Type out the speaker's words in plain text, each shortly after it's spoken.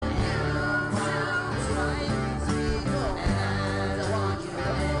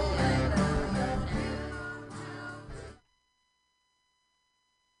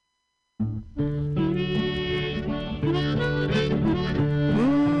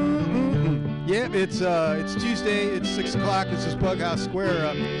Yeah, it's Tuesday. It's 6 o'clock. This is BughouseSquare.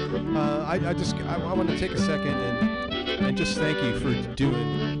 I want to take a second and just thank you for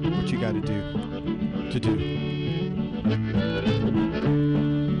doing what you got to do.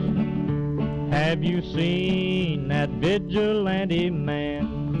 Have you seen that vigilante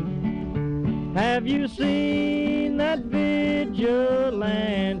man? Have you seen that vigilante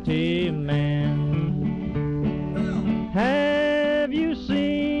man? Have you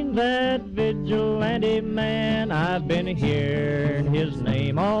seen that vigilante man? I've been hearing his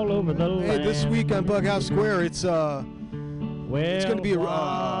name all over the land. Hey, this week on BughouseSquare, it's going to be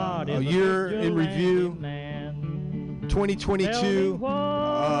a year in review, 2022,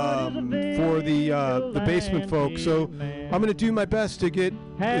 for the basement folks. So I'm going to do my best to get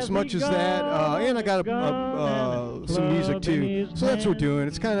as much as that, and I got some music too. So that's what we're doing.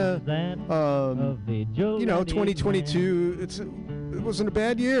 It's kind of 2022. It wasn't a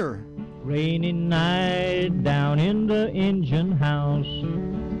bad year. Rainy night down in the engine house,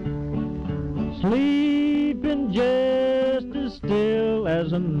 sleeping just as still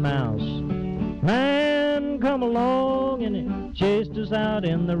as a mouse. Man come along and he chased us out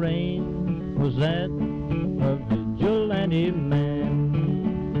in the rain. Was that a vigilante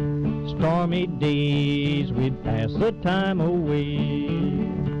man? Stormy days we'd pass the time away,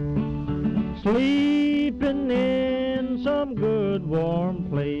 sleeping in some good warm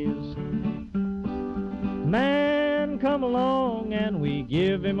place. Man come along and we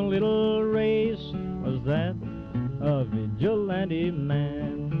give him a little race. Was that a vigilante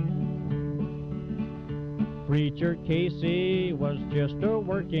man? Preacher Casey was just a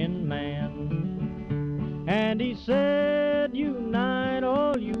working man, and he said, unite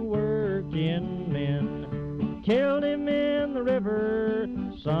all you working men. Killed him in the river,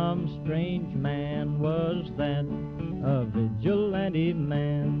 some strange man. Was that a vigilante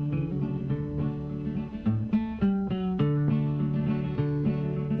man?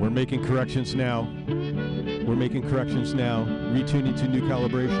 We're making corrections now. Retuning to new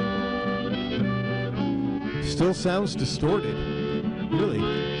calibration. Still sounds distorted. Really.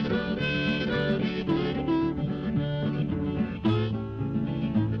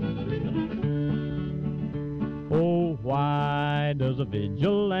 Oh, why does a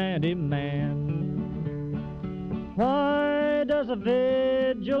vigilante man? Why does a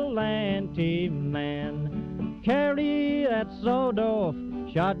vigilante man carry that sawed-off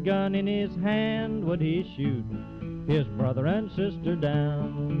shotgun in his hand? Would he shoot his brother and sister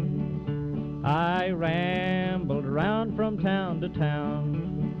down? I rambled around from town to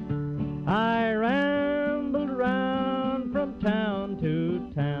town. I rambled around from town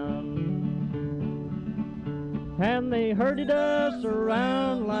to town, and they herded us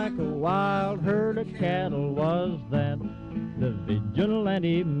around like a wild herd of cattle. Was that the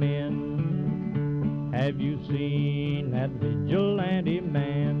vigilante men? Have you seen that vigilante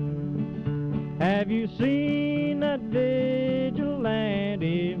man? Have you seen that vigilante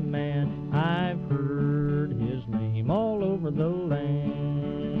man? I've heard his name all over the land.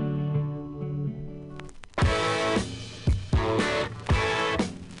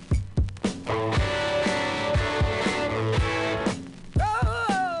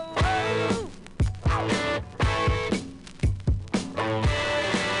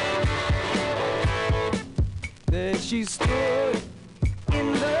 There she stood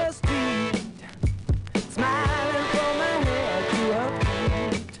in the street, smiling from her head to her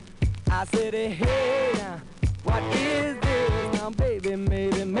feet. I said, hey, now, what is this? Now, baby,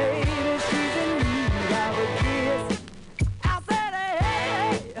 maybe she's in need of a kiss. I said, hey,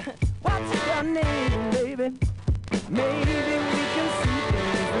 what's your name, baby? Maybe we can see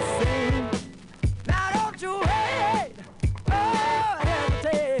things the same. Now, don't you wait, oh,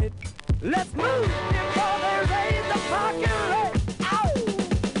 hesitate. Let's move before they raise the parking rate.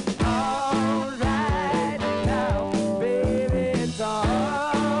 All right now, baby, it's all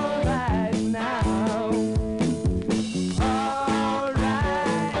right now. All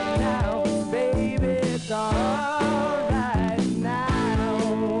right now, baby, it's all right now.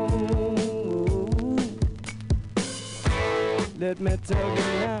 Let me tell you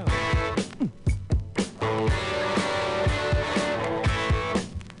now.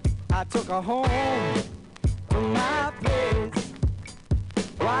 I took her home to my place,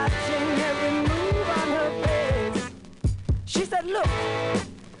 watching every move on her face. She said, look,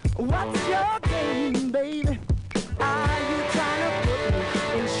 what's your game, baby? Are you trying to put me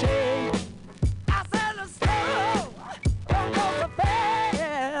in shade? I said, let's slow, don't go so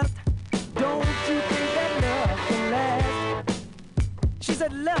fast. Don't you think that love can last? She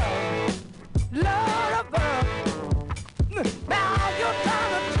said, love, love above. Now you're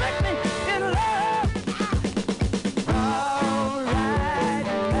trying to trick me in love.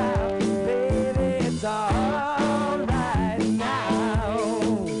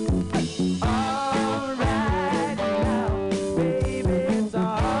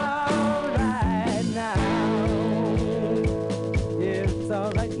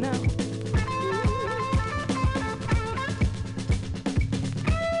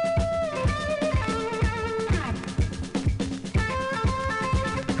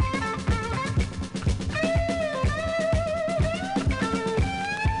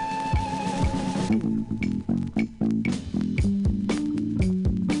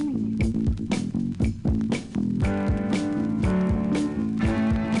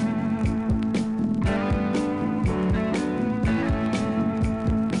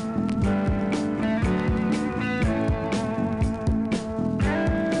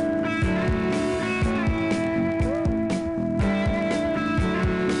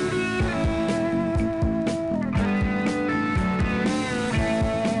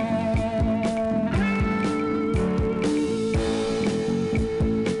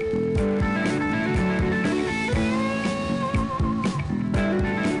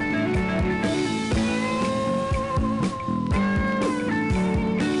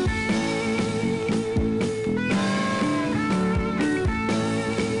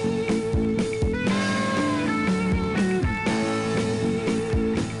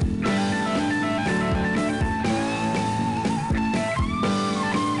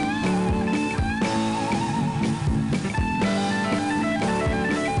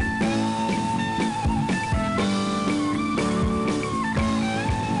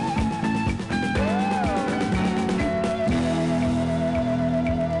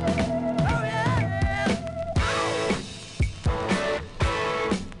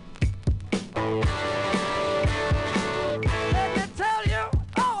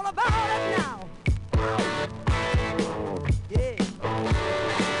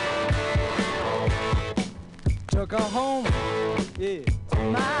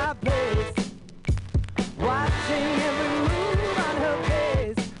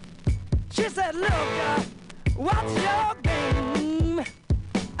 said, look, what's your game?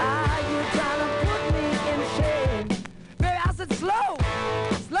 Are you trying to put me in shame? Baby, I said, slow,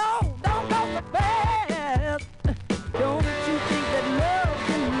 slow, don't go so fast. Don't you think that love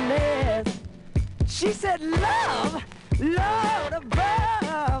can last? She said, love, love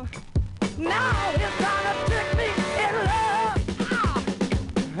above. Now it's trying to trick me in love.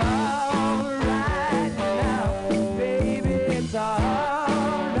 All right now, baby, it's all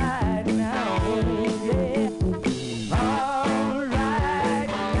right now, yeah. All right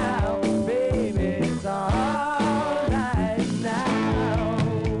now, baby, it's all right now.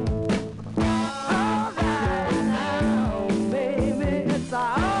 All right now, baby, it's all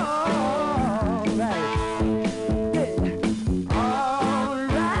right. All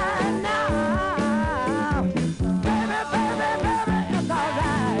right now, baby, baby, baby, it's all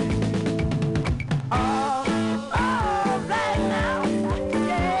right. All right now,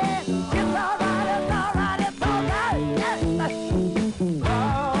 yeah, it's all right, it's all right, it's all right, yes.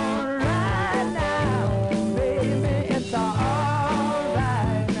 All right now, baby, it's all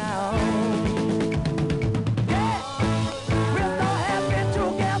right now. Yeah, we're so happy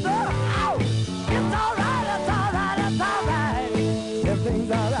together. Ow! It's all right, it's all right, it's all right.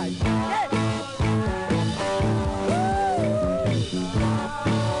 Everything's all right. Yeah.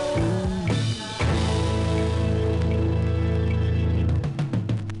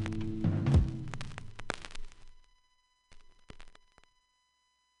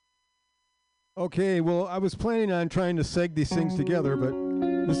 Okay, well, I was planning on trying to seg these things together, but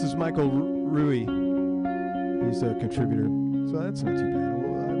this is Michael Rui. He's a contributor, so that's not too bad.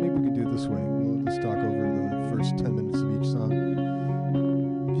 Well, maybe we can do it this way. We'll just talk over the first 10 minutes of each song.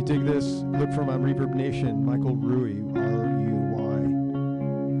 If you dig this, look for him on Reverb Nation, Michael Rui, R-U-Y.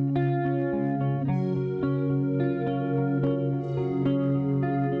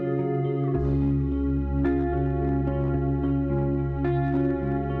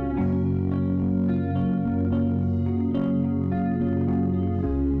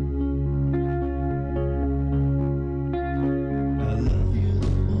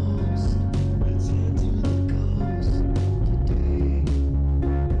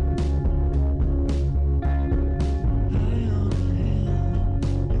 I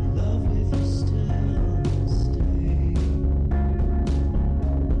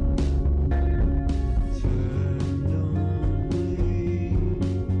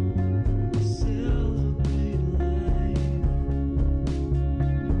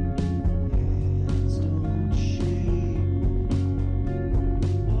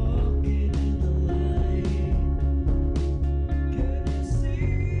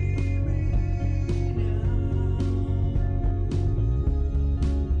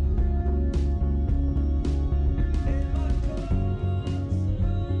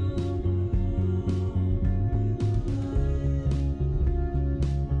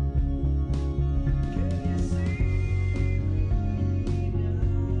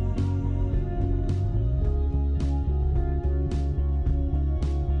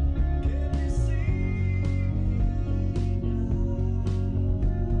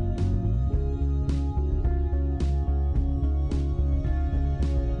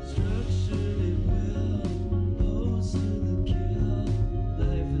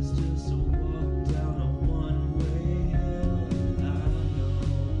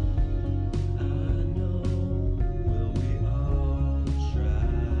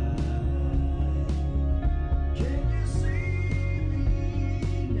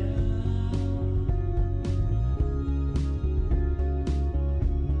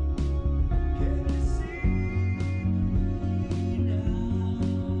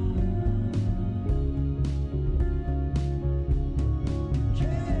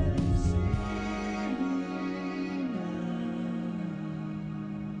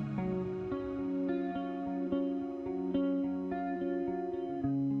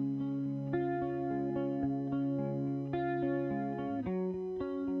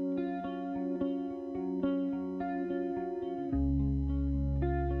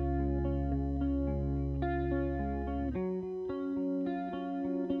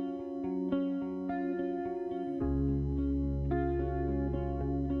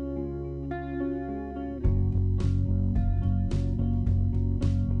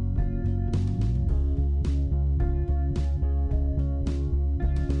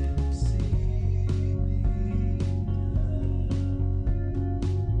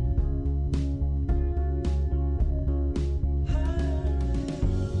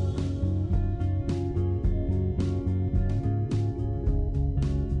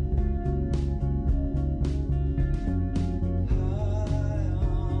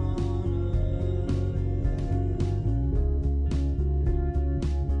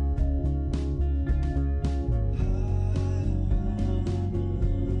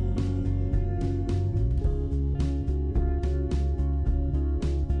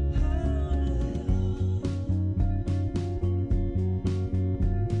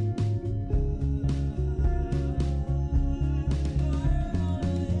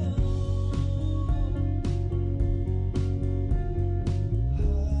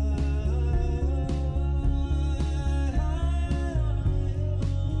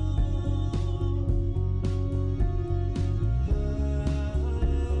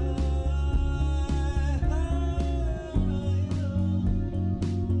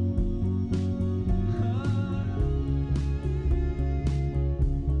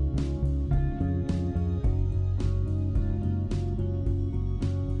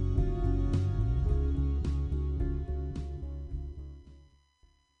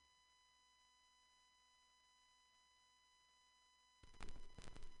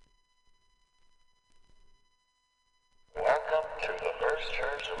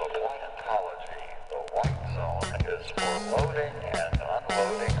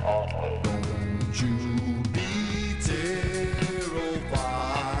Don't you be terrified.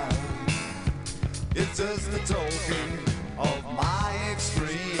 It's just a token of my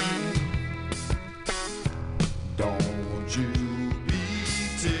extreme. Don't you be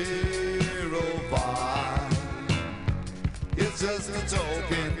terrified. It's just a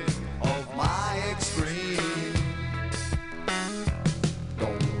token of my extreme.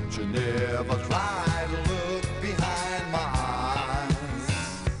 Don't you never try to look behind my eyes.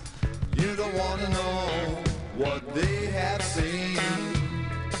 You don't want to know what they have seen.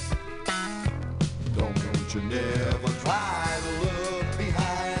 Don't you never try to look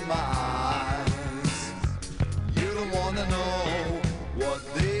behind my eyes. You don't want to know what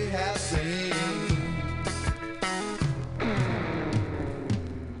they have seen.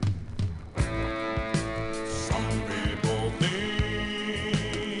 Some people think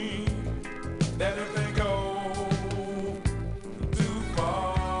that if they go too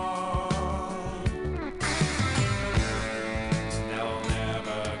far, they'll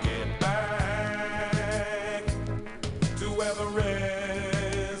never get back to where the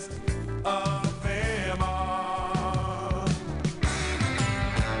rest of them are.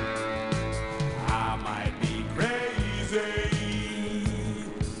 I might be crazy,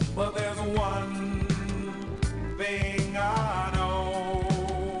 but there's one thing I know.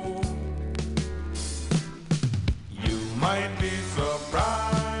 You might be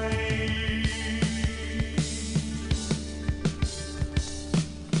surprised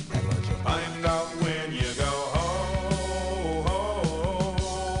what you find out when you go home.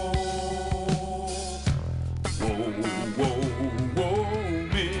 Whoa, whoa, whoa,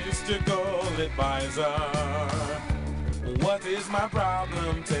 mystical advisor. What is my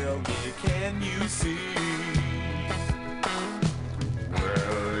problem? Tell me, can you see?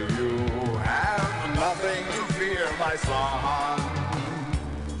 Well, you have nothing to fear, my son.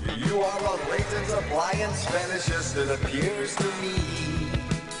 You are a latent appliance fetishist, it appears to me.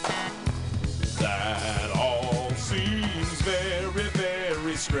 That all seems very,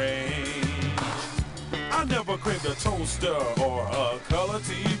 very strange. I never craved a toaster or a color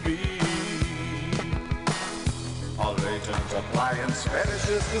TV. A latent appliance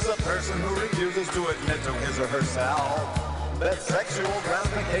fetishist is a person who refuses to admit to his or herself that sexual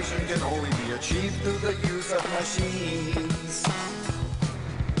gratification can only be achieved through the use of machines.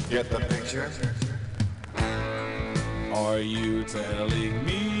 Get the picture? Are you telling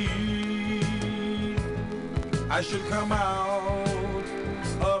me I should come out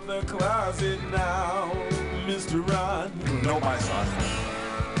of the closet now, Mr. Ron? No, my son.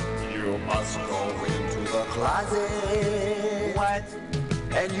 You must go into the closet. What?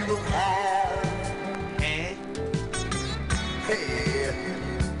 And you will have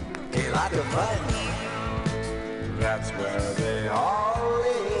a lot of fun. That's where they all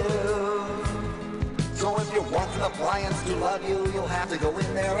live. So if you want an appliance to love you, you'll have to go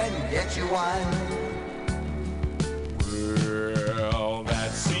in there and get you one. Well,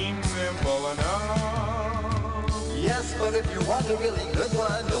 that seems simple enough. Yes, but if you want a really good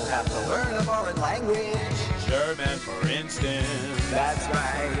one, you'll have to learn a foreign language. German, for instance. That's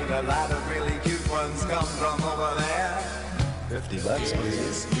right, a lot of really cute ones come from over there. $50,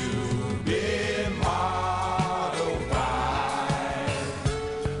 please. You've been modified.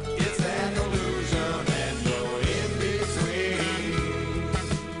 It's an illusion and you're in between.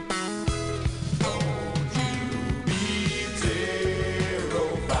 Don't you be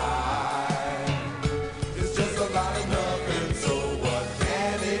terrified. It's just a lot of nothing, so what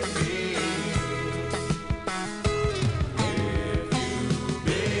can it mean? If you've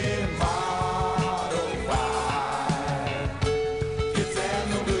been modified, it's an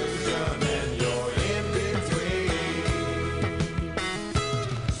illusion and you're in between.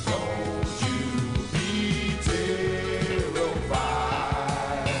 Don't you be terrified.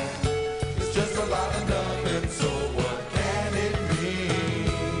 It's just a lot of nothing, so what can it mean?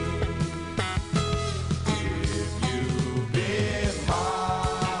 If you've been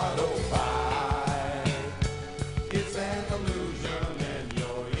modified, it's an illusion and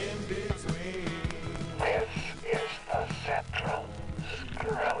you're in between. This is the Central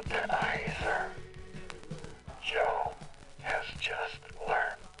Scrutinizer. Joe has just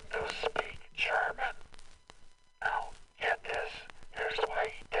learned to speak German. Now, get this. Here's why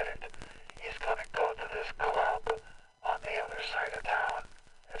he did it. He's gonna go to this club on the other side of town.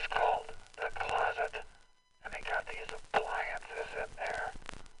 It's called The Closet. And they got these appliances in there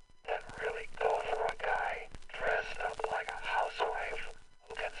that really go for a guy dressed up like a housewife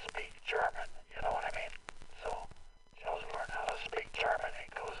who can speak German. You know what I mean? So, Joe's learned how to speak German. He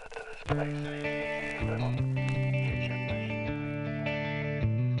goes into this place. Little kitchen machine.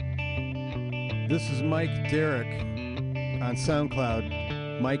 This is Mike Derrick on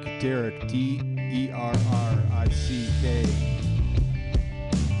SoundCloud. Mike Derrick, D-E-R-R-I-C-K.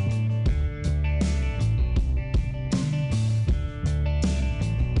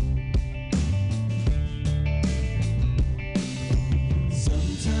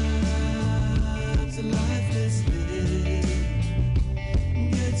 Sometimes a lifeless living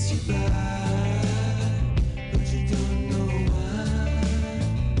gets you by, but you don't know why.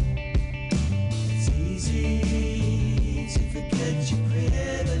 It's easy to forget your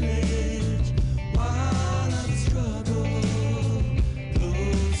privilege while others struggle.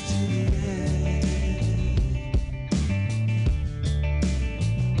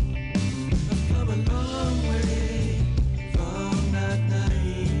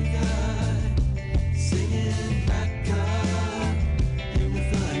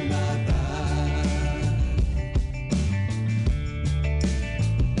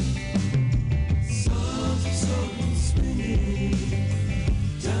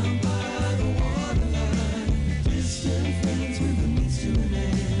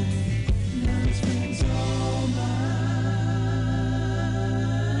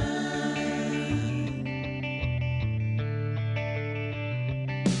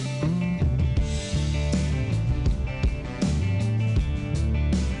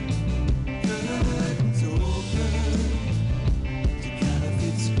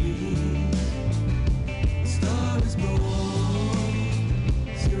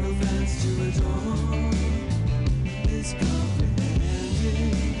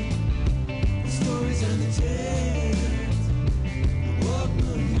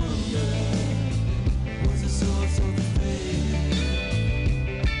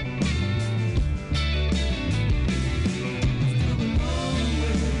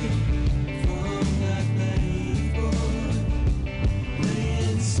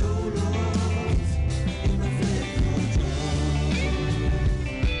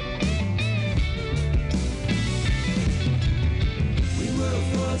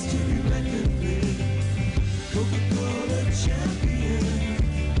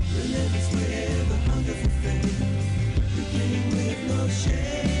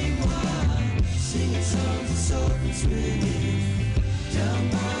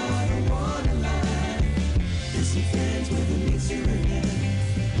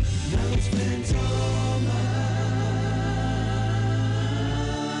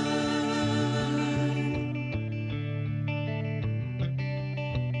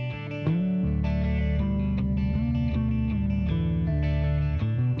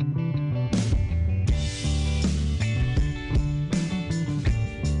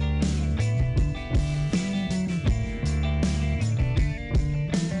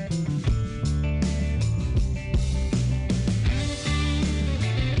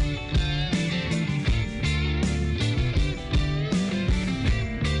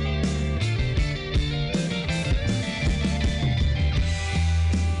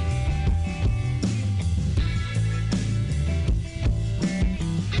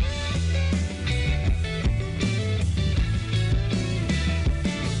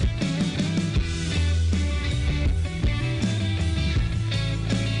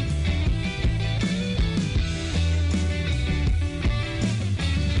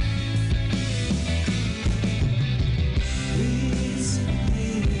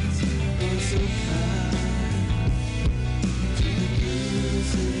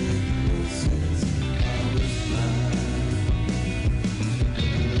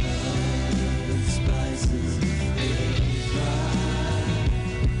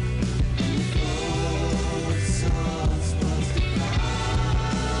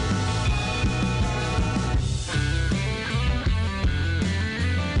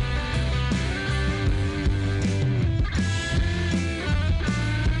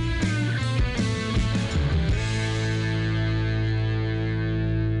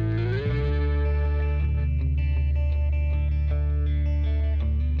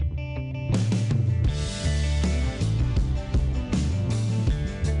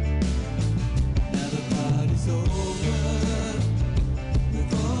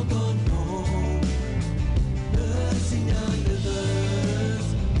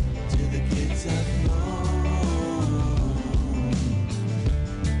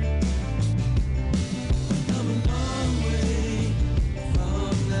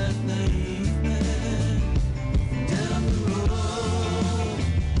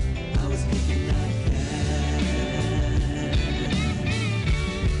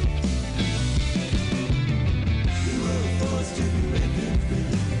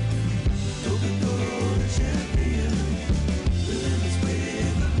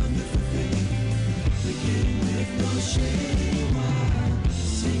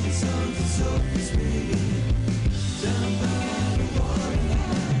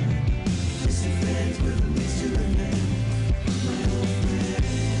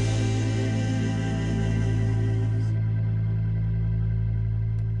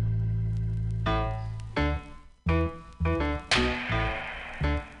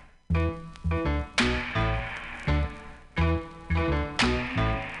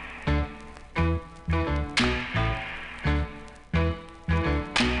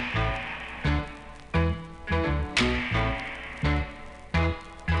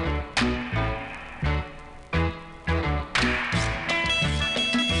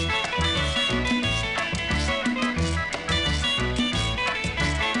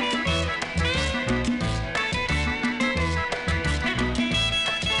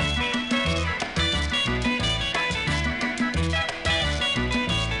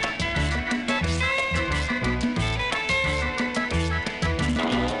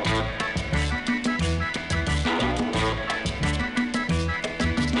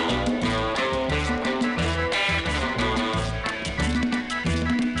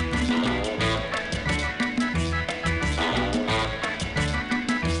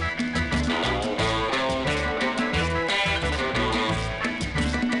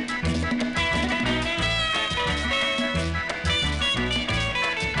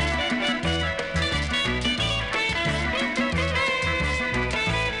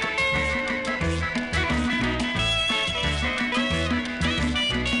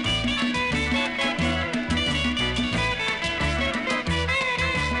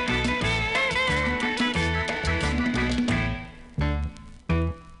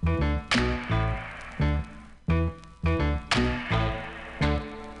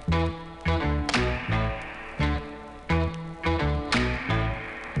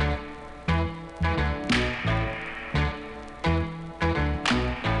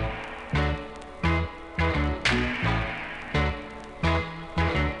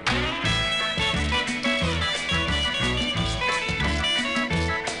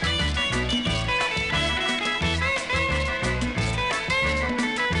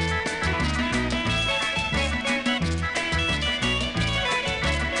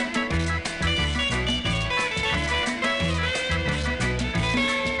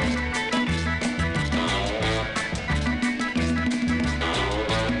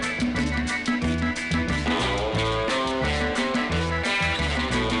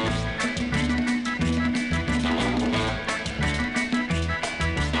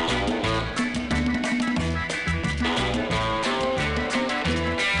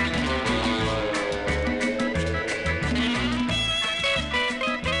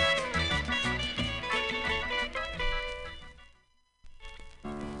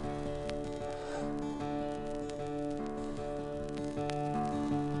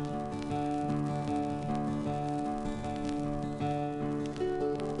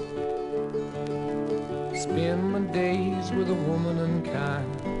 spend my days with a woman unkind,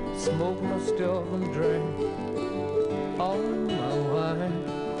 smoke my stuff and drink all my wine.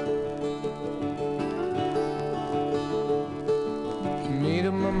 Made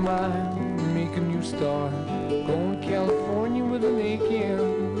up my mind, make a new start, going to California with an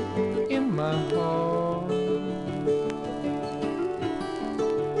aching in my heart.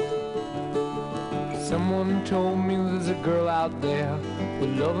 Someone told me there's a girl out there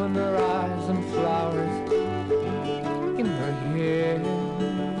with love in her eyes and flowers in her hair.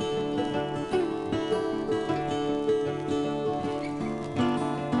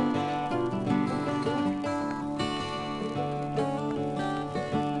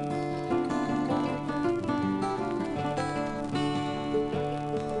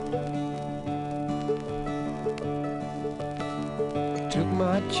 Took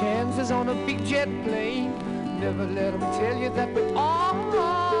my chances on a big jet plane. Never let them tell you that we're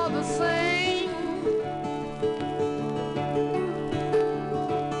all the same.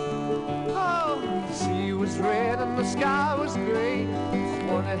 Oh, the sea was red and the sky was gray. I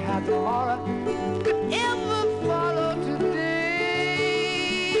wondered how tomorrow could ever follow today.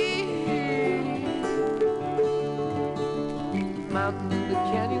 Mountains and the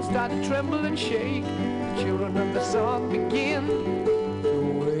canyons start to tremble and shake. The children of the sun begin to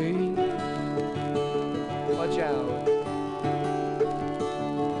wake. Watch out.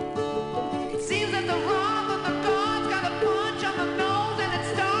 It seems that the wrath of the gods got a punch on the nose and it's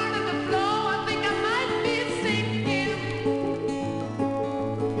starting to flow. I think I might be sinking.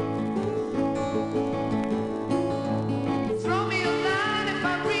 Throw me a line if I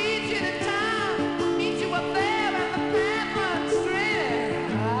reach you in time. Meet you up there and the path runs straight.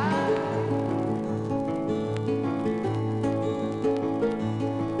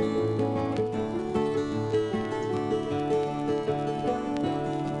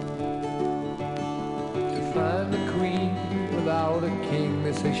 Find a queen without a king.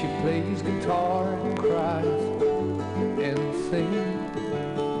 They say she plays guitar and cries and sings.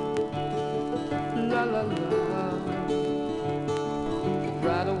 La la la.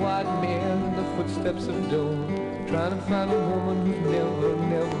 Ride a white mare in the footsteps of dawn, trying to find a woman who's never,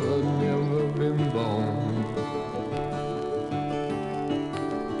 never, never been born.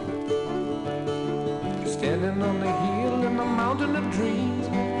 Standing on the hill in the mountain of dreams,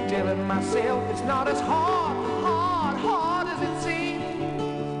 telling myself it's not as hard as it seems.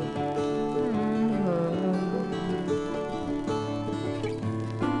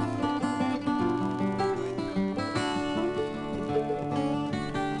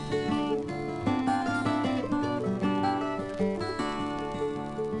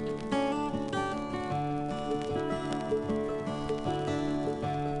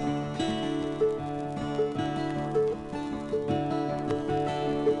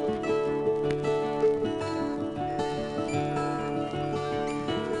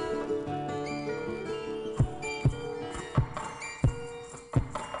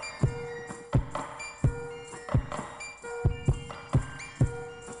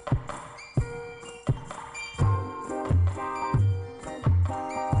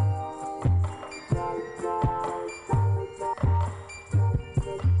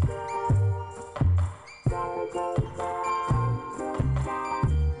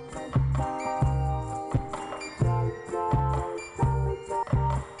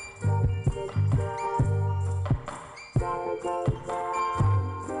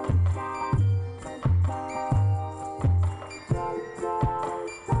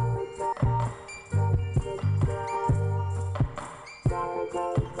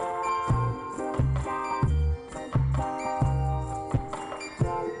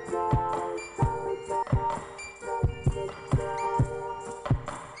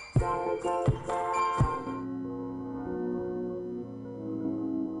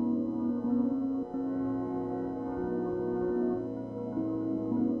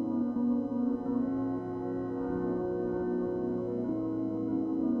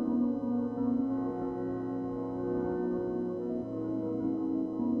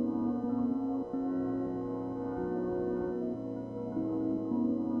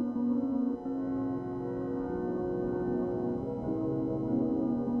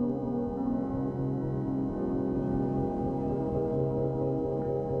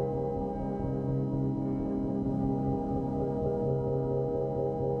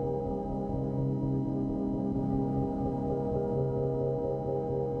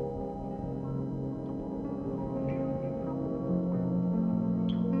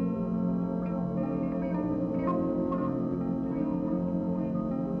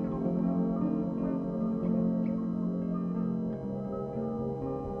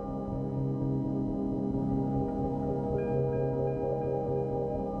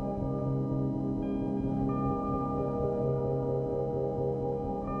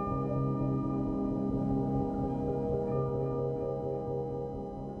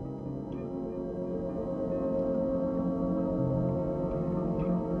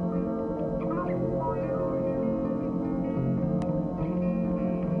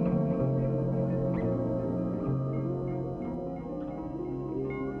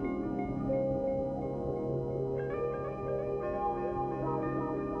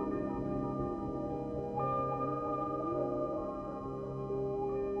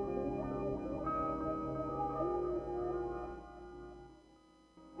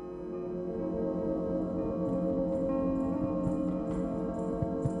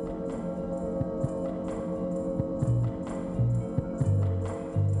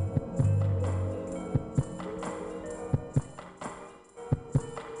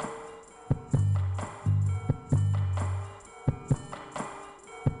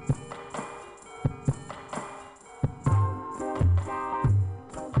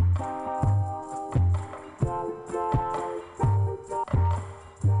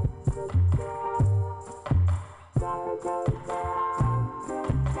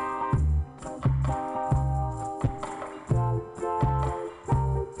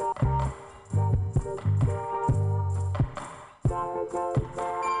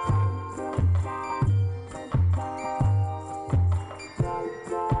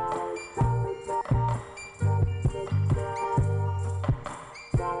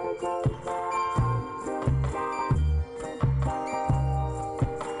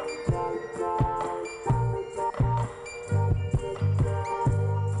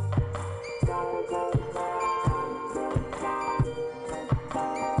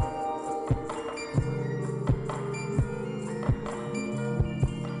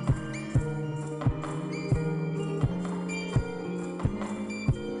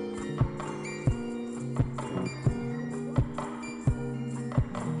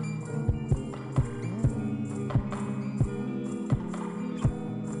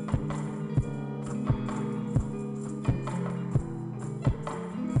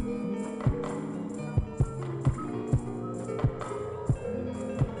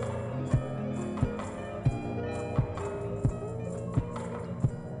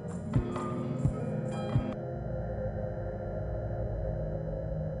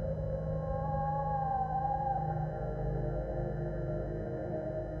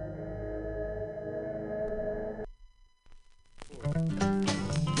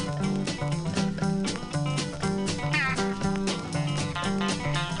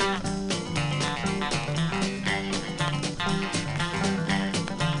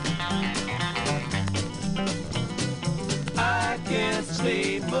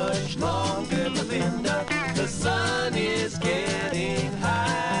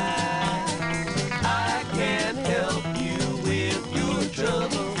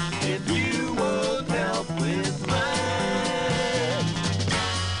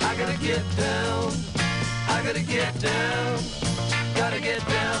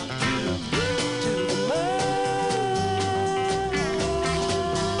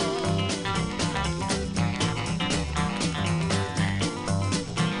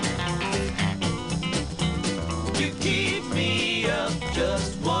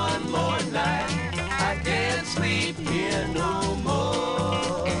 just one more night. I can't sleep here no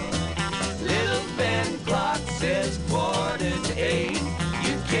more. Little Ben clock says 7:45.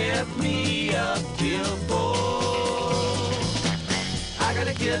 You kept me up till 4. I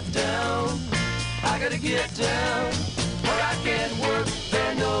gotta get down, I gotta get down, or I can't work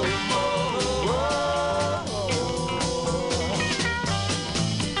there no more.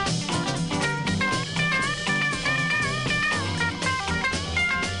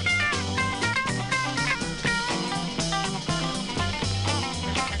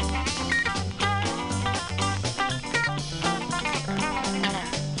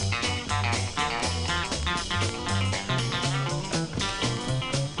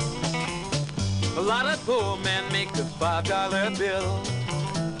 A lot of poor men make a $5 bill,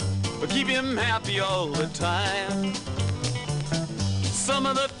 but keep him happy all the time. Some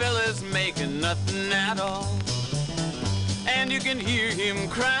of the fellas making nothing at all, and you can hear him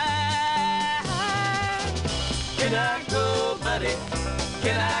cry. Can I go, buddy?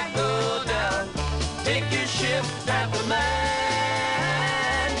 Can I go down? Take your shift after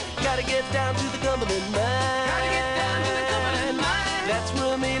mine. Gotta get down to the Cumberland mine. Gotta get down to the Cumberland mine. That's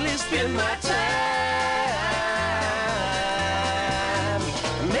where I mainly spend my time.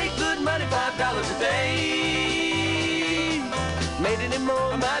 Make good money, $5 a day. Made any more,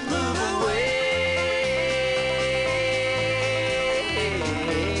 I might move away.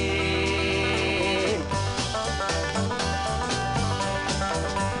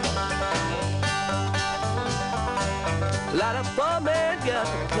 A lot of poor men got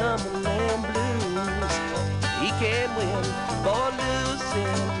the Cumberland blues. He can't win for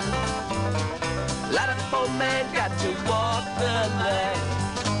losing. A lot of poor men got to walk the line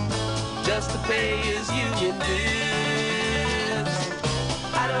just to pay his union dues.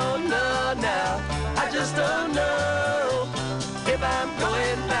 I don't know now, I just don't know if I'm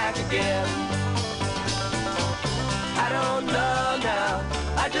going back again. I don't know now,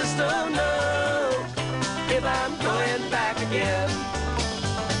 I just don't know if I'm going back again.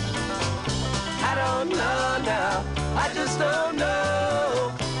 I don't know now, I just don't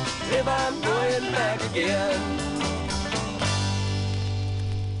know if I'm going back again.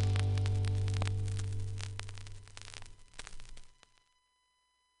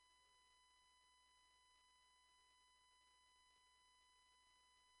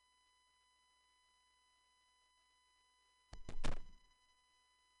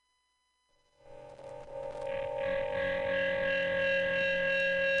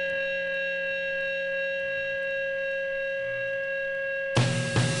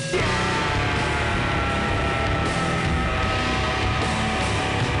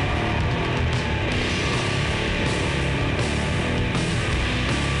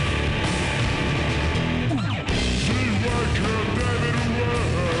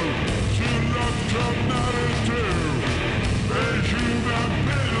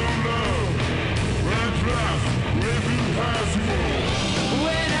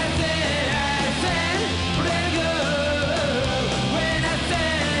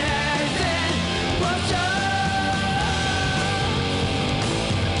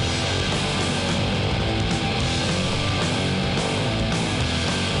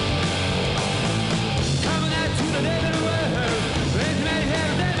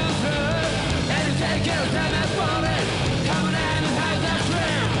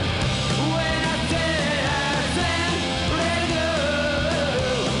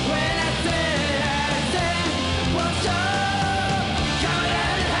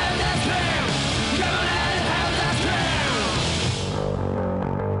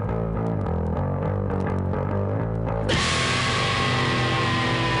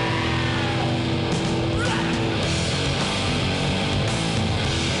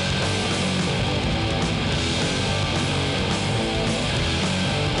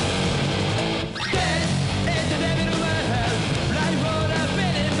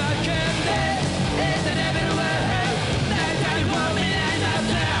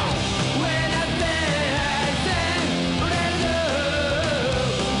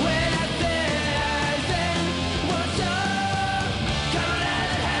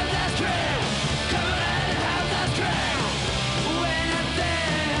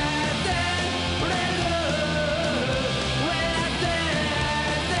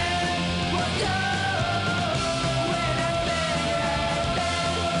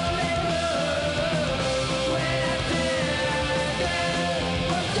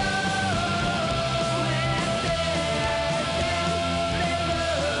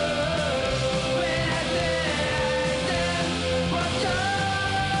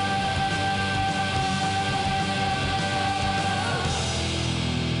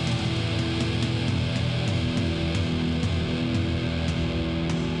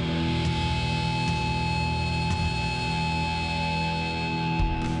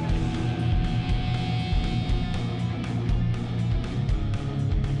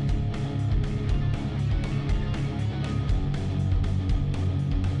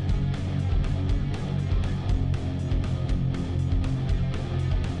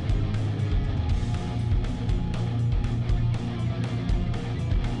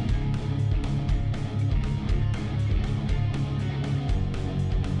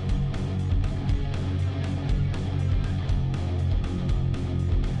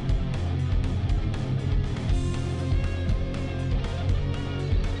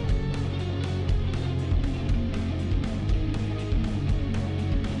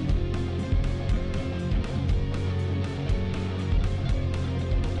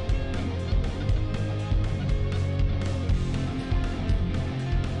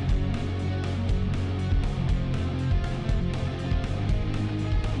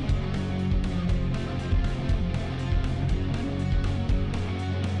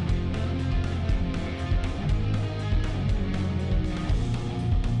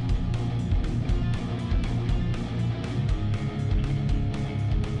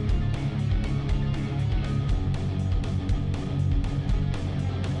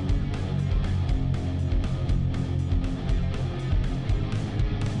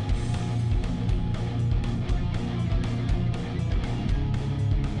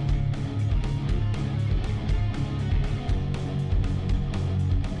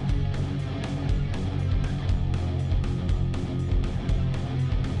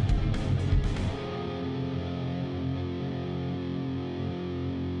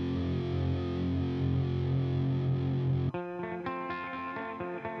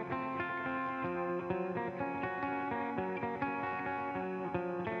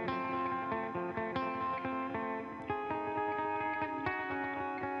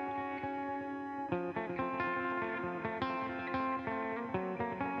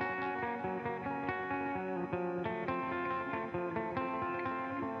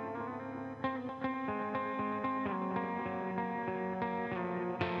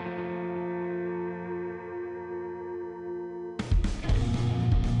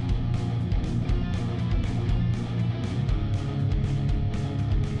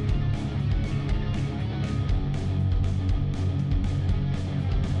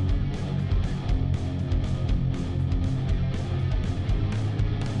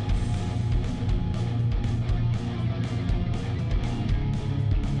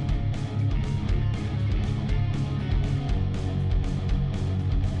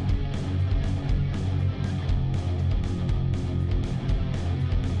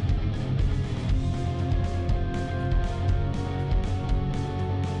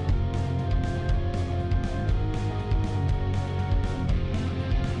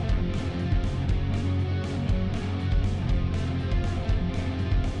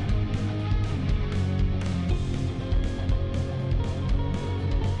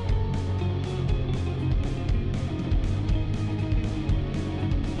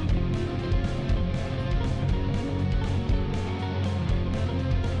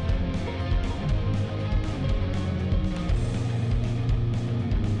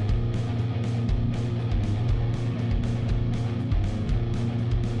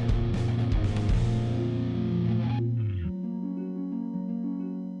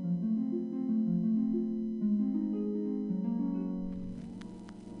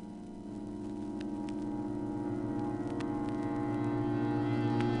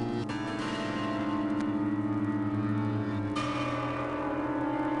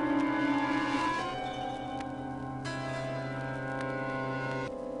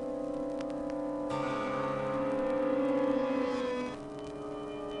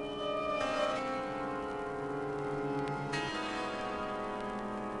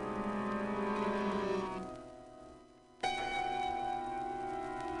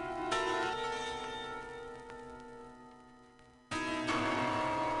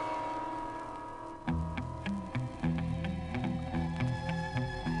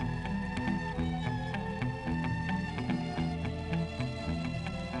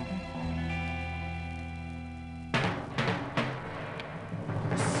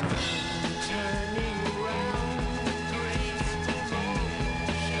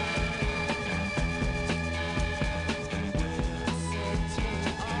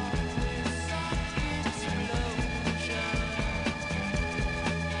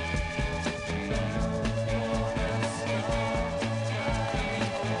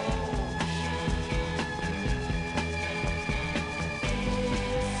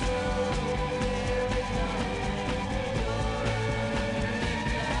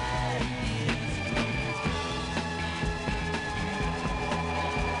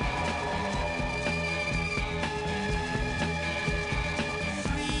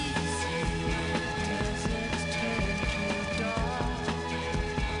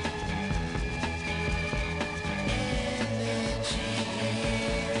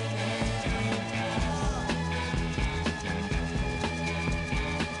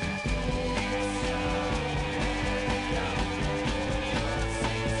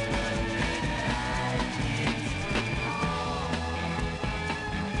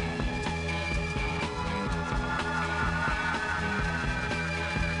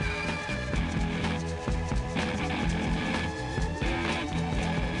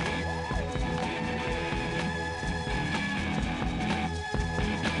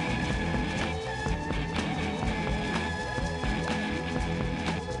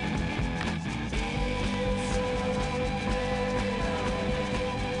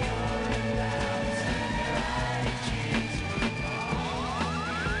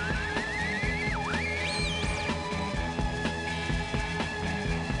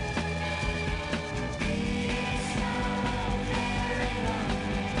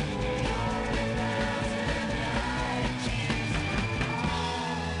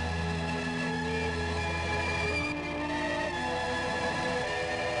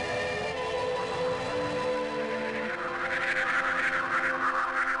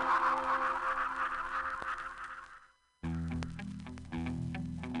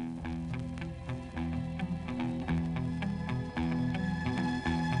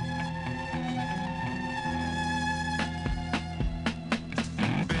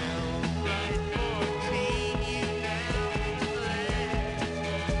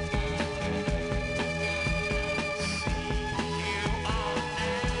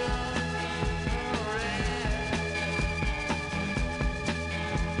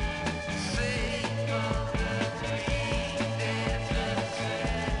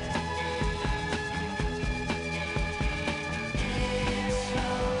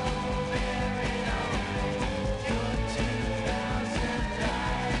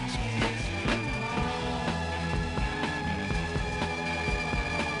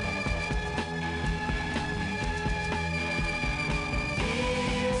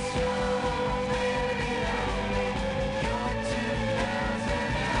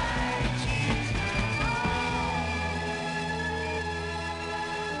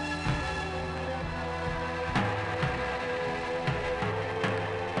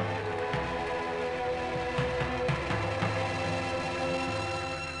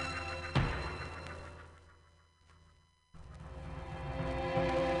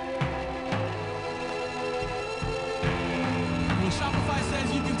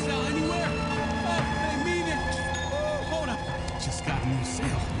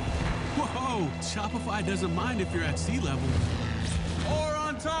 know, Shopify doesn't mind if you're at sea level or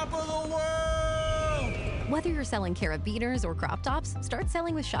on top of the world. Whether you're selling carabiners or crop tops, start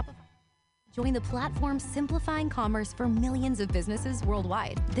selling with Shopify. Join the platform simplifying commerce for millions of businesses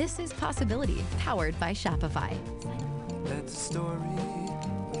worldwide. This is Possibility, powered by Shopify. That's the story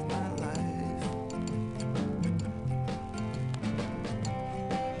of my life.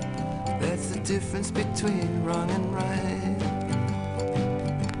 That's the difference between wrong and right.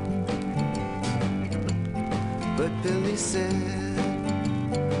 But Billy said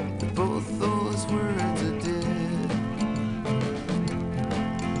that both those words are dead.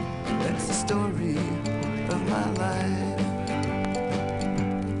 That's the story of my life.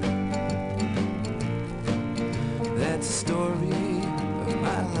 That's the story of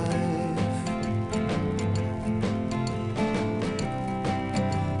my life.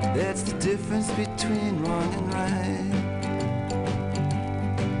 That's the difference between wrong and right.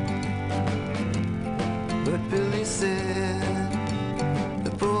 But Billy said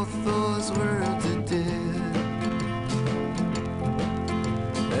that both those words are dead.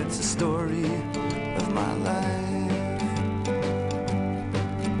 That's the story of my life.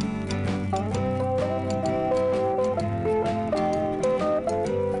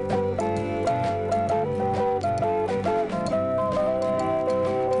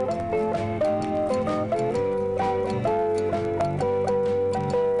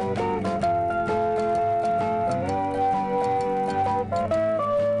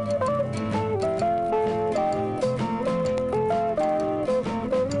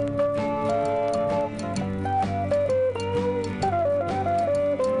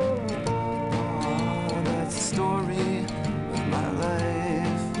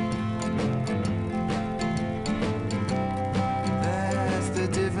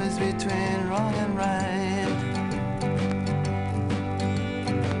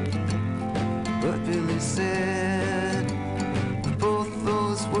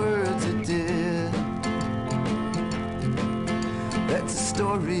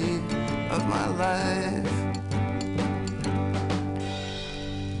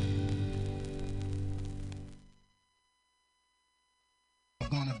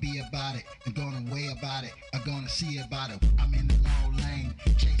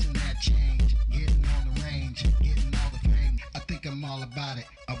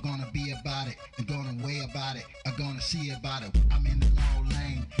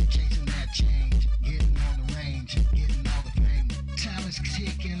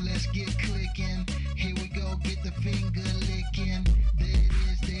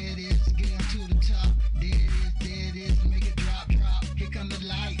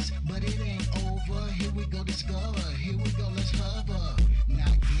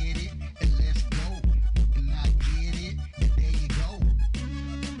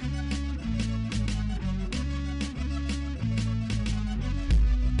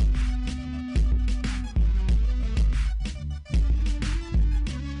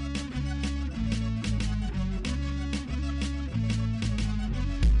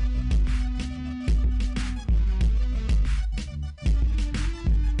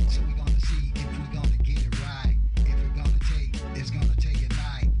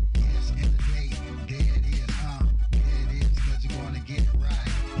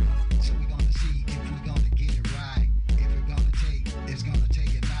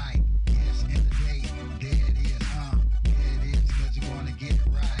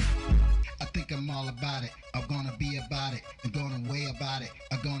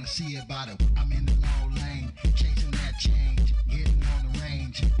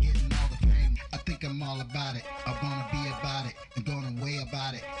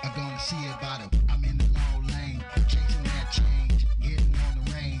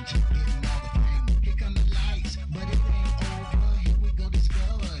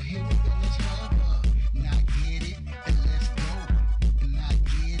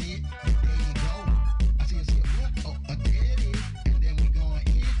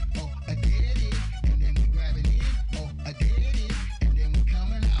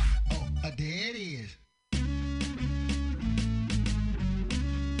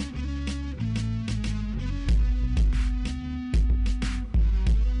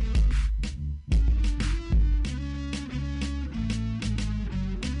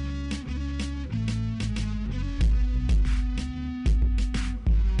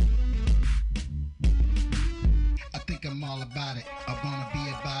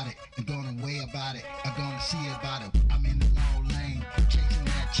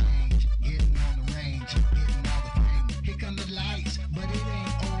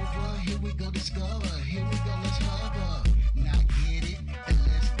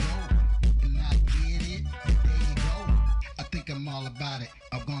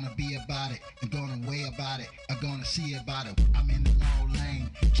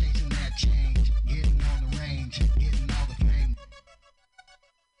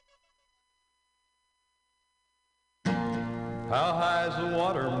 the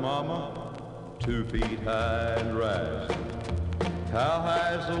water, Mama? 2 feet high and rising. How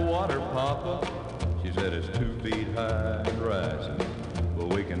high is the water, Papa? She said it's 2 feet high and rising. Well,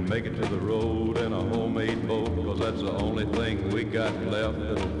 we can make it to the road in a homemade boat, 'cause that's the only thing we got left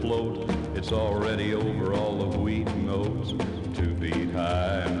that'll float. It's already over all the wheat and oats, 2 feet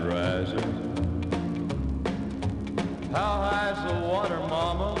high and rising. How high is the water,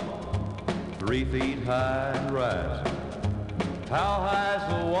 Mama? 3 feet high and rising. How high is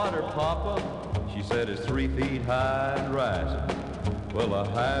the water, Papa? She said it's 3 feet high and rising. Well, the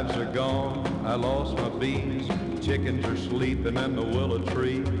hives are gone, I lost my bees. Chickens are sleeping in the willow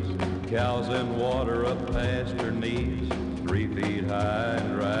trees. Cows in water up past her knees, 3 feet high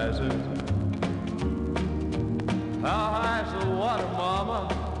and rising. How high is the water, Mama?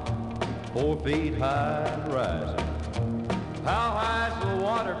 4 feet high and rising. How high is the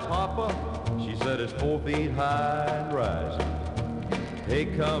water, Papa? She said it's 4 feet high and rising. Hey,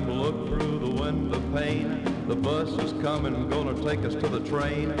 come look through the window pane. The bus is coming, gonna take us to the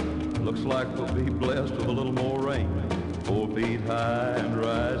train. Looks like we'll be blessed with a little more rain. 4 feet high and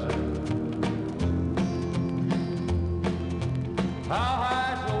rising. How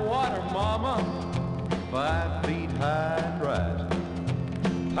high is the water, Mama? 5 feet high and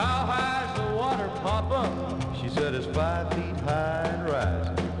rising. How high is the water, Papa? She said it's 5 feet high and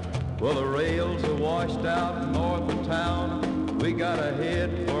rising. Well, the rails are washed out north of town. We gotta head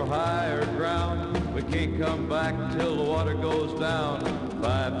for higher ground. We can't come back till the water goes down.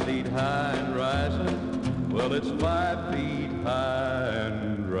 5 feet high and rising. Well, it's 5 feet high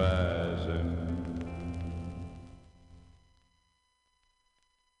and rising.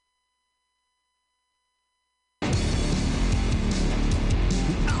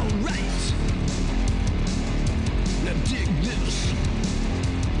 All right. Now dig this.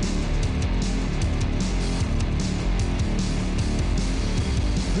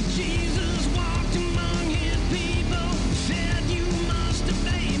 Jesus walked among his people, said you must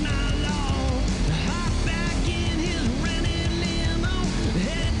obey my law. Hop back in his rented limo,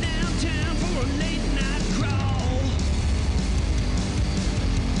 head down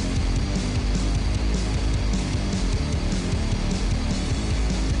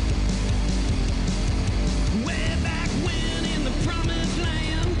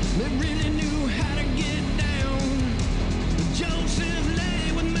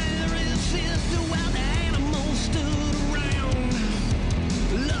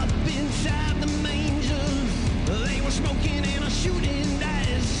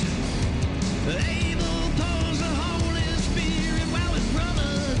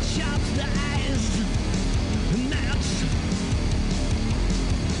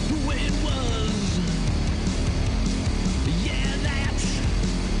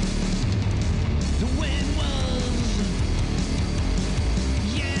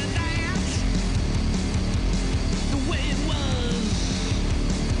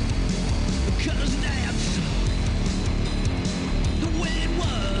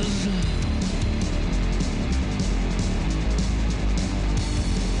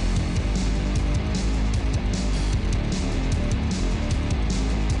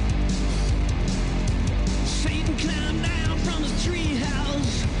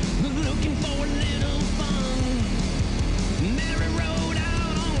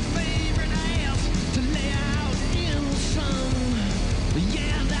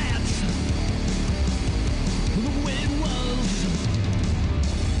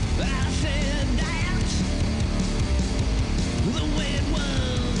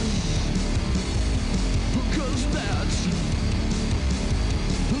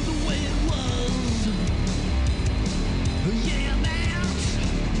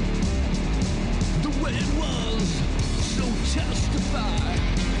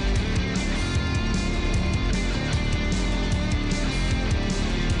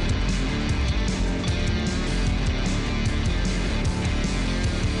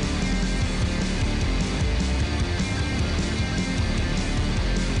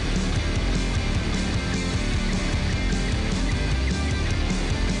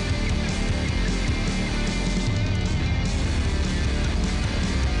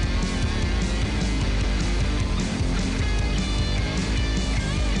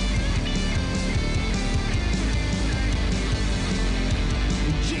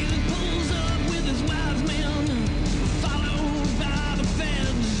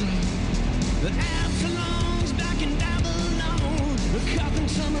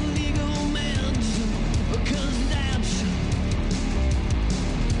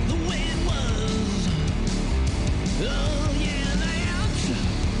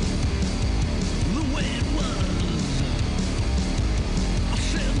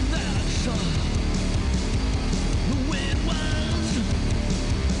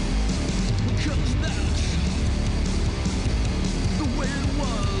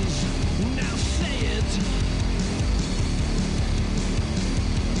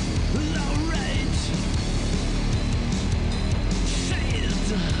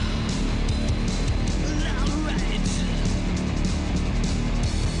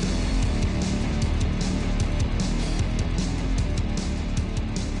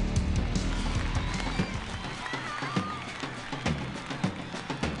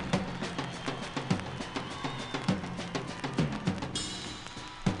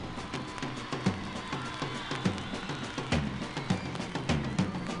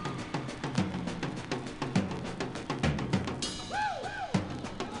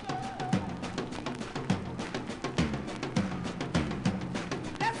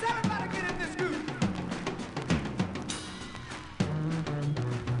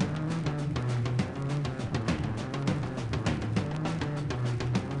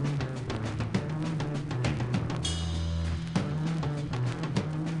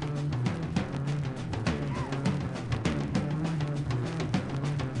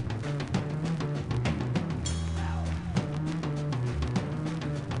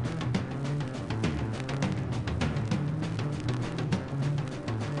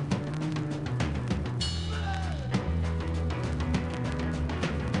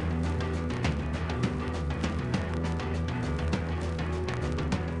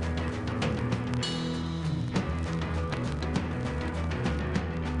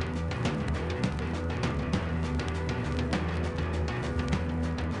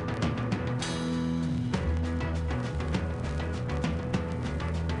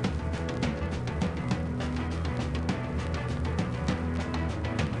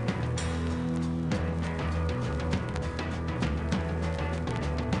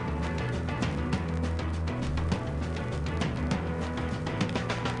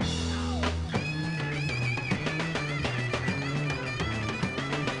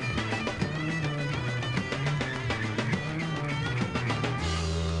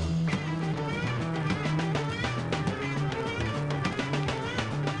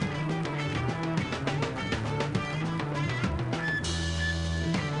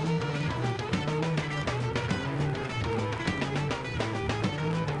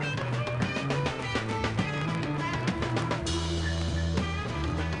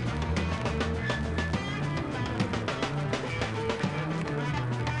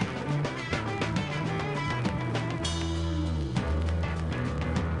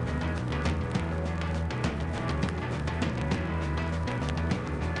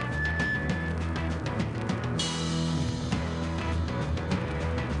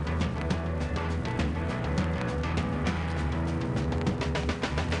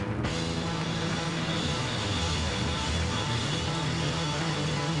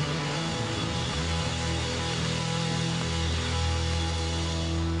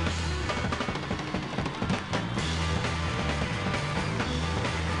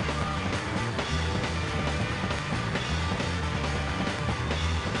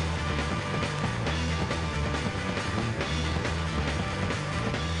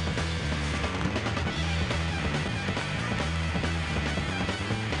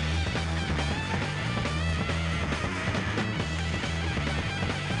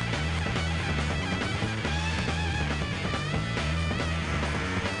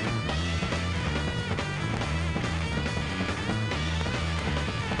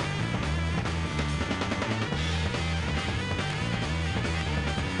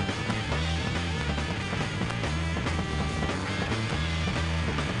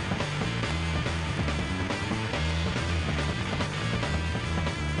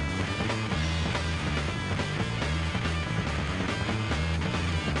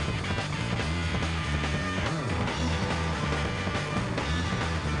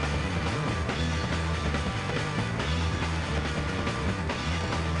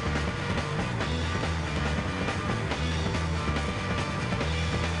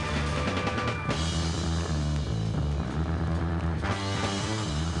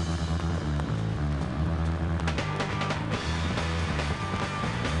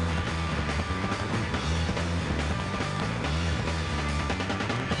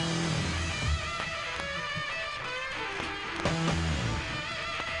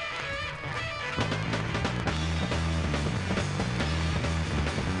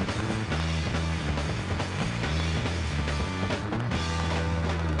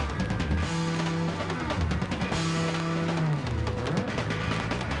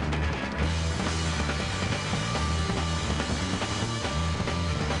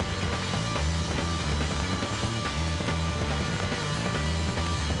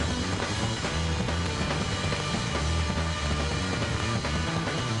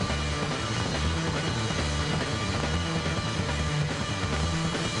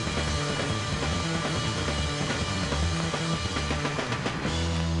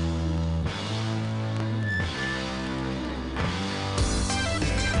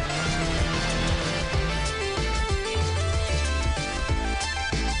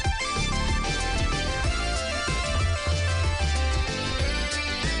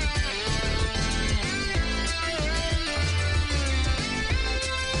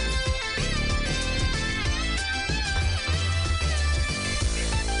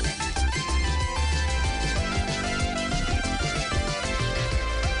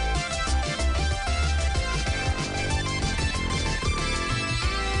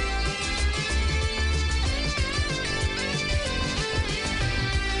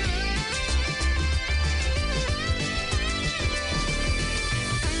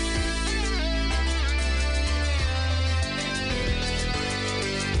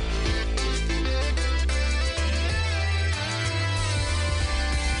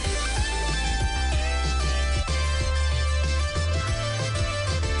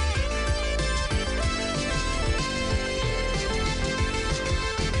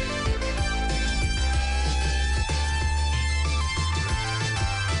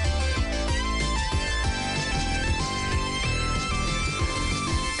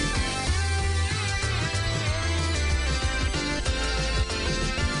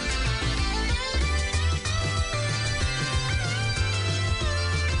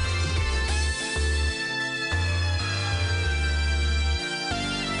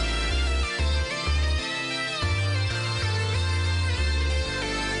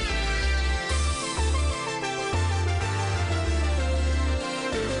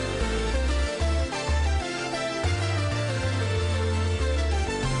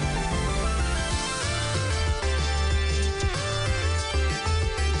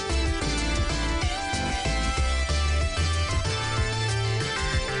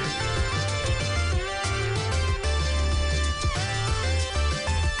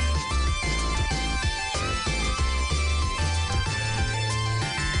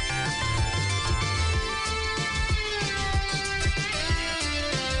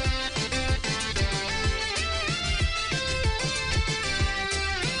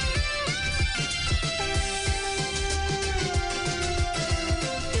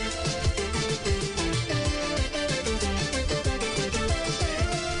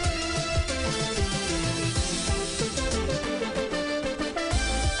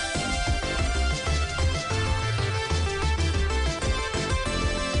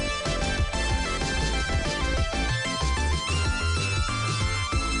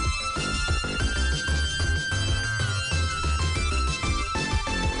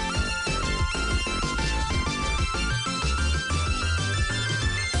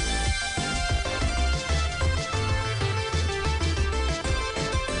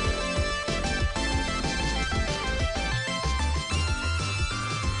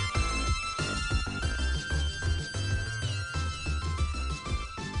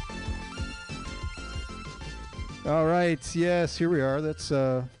All right, yes, here we are.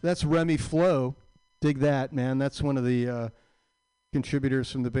 That's Remy Flo. Dig that, man. That's one of the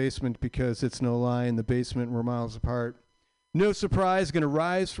contributors from the basement, because it's no lie. In the basement, we're miles apart. No surprise, going to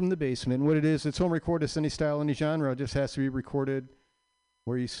rise from the basement. And what it is, it's home recorded, any style, any genre. It just has to be recorded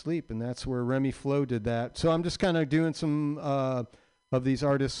where you sleep, and that's where Remy Flo did that. So I'm just kind of doing some of these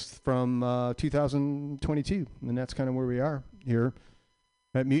artists from 2022, and that's kind of where we are here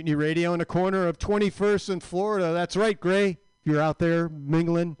at Mutiny Radio in the corner of 21st and Florida. That's right, Gray. If you're out there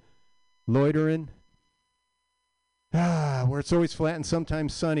mingling, loitering, where it's always flat and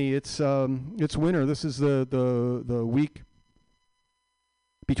sometimes sunny. It's winter. This is the week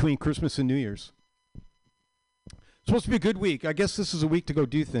between Christmas and New Year's. It's supposed to be a good week. I guess this is a week to go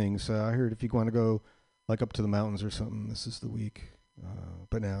do things. I heard if you want to go like up to the mountains or something, this is the week.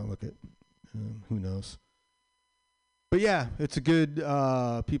 But now look at who knows. But yeah, it's a good.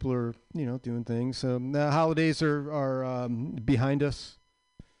 People are doing things. The holidays are behind us.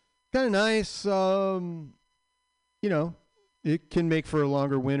 Kind of nice. It can make for a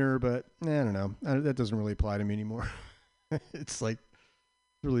longer winter, but I don't know. That doesn't really apply to me anymore. It's like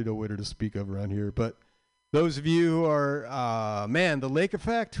really no winter to speak of around here. But those of you who are, the lake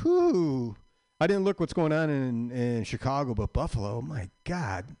effect. Whoo! I didn't look what's going on in Chicago, but Buffalo. My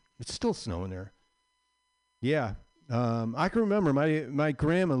God, it's still snowing there. Yeah. I can remember my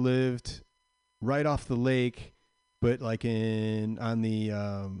grandma lived right off the lake, but like on the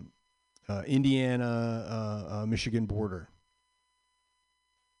Indiana Michigan border,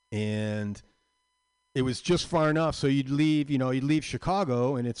 and it was just far enough so you'd leave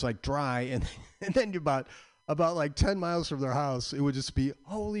Chicago and it's like dry, and then about like 10 miles from their house it would just be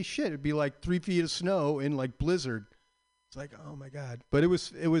holy shit. It'd be like 3 feet of snow in like blizzard. It's like, oh my God. But it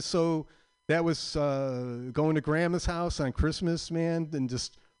was so. That was going to Grandma's house on Christmas, man, and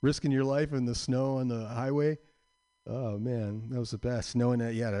just risking your life in the snow on the highway. Oh, man, that was the best, knowing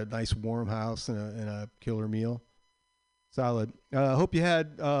that you had a nice warm house and a killer meal. Solid. Hope you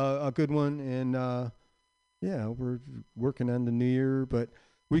had a good one, and, we're working on the new year, but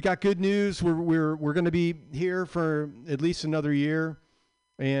we got good news. We're going to be here for at least another year,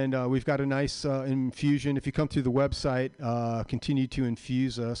 and we've got a nice infusion. If you come through the website, continue to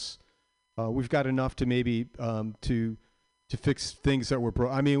infuse us. We've got enough to maybe to fix things that were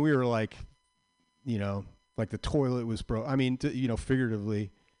broke. I mean, we were like, like the toilet was broke. I mean, figuratively,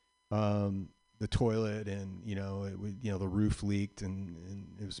 the toilet and the roof leaked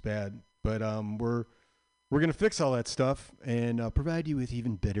and it was bad. But we're gonna fix all that stuff and provide you with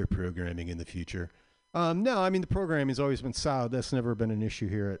even better programming in the future. No, I mean the programming has always been solid. That's never been an issue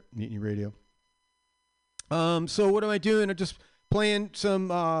here at Mutiny Radio. So what am I doing? I'm just playing some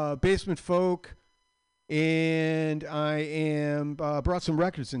basement folk, and I am brought some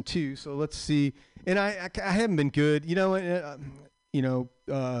records in too. So let's see. And I haven't been good,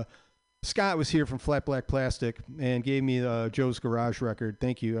 Scott was here from Flat Black Plastic and gave me Joe's Garage record.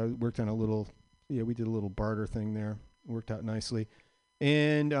 Thank you. I worked on we did a little barter thing there. It worked out nicely.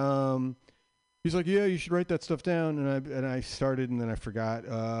 And he's like, yeah, you should write that stuff down. And I started, and then I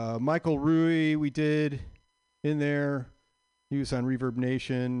forgot. Michael Rui, we did in there. He was on Reverb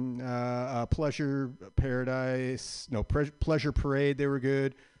Nation, Pleasure Paradise, Pleasure Parade, they were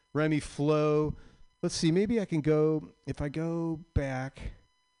good. Remy Flo. Let's see, maybe I can go, if I go back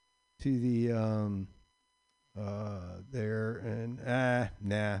to the, there, and,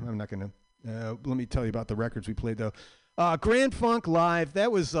 I'm not going to, let me tell you about the records we played, though. Grand Funk Live, that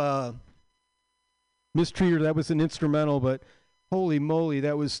was, Mistreater, that was an instrumental, but holy moly,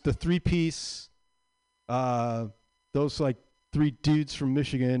 that was the three-piece, those, like, 3 dudes from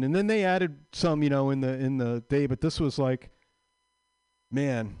Michigan, and then they added some, in the day. But this was like,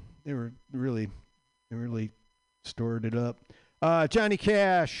 man, they really stored it up. Johnny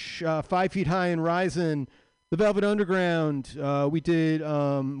Cash, 5 Feet High and Rising, the Velvet Underground. We did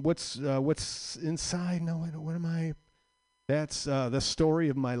what's inside? No, what am I? That's the story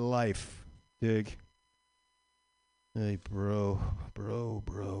of my life. Dig. Hey, bro.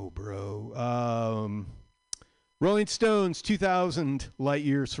 Rolling Stones, 2000, Light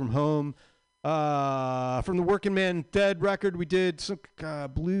Years from Home. From the Working Man Dead record, we did some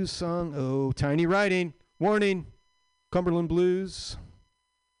blues song. Oh, Tiny Writing. Warning, Cumberland Blues.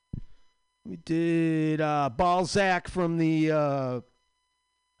 We did Balzac from the...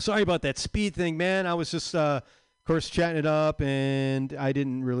 sorry about that speed thing, man. I was just, of course, chatting it up, and I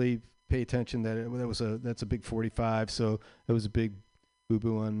didn't really pay attention that that's a big 45, so it was a big...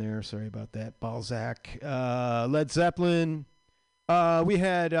 boo-boo on there. Sorry about that. Balzac. Led Zeppelin. We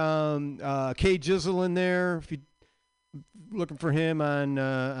had K Jizzle in there. looking for him on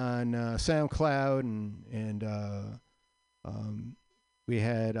SoundCloud, and we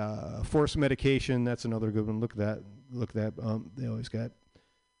had Force Medication. That's another good one. Look at that. They always got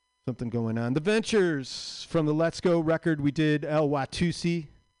something going on. The Ventures from the Let's Go record. We did El Watusi.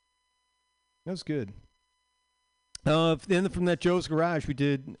 That was good. Then from that Joe's Garage, we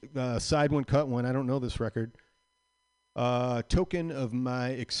did Side One, Cut One. I don't know this record. Token of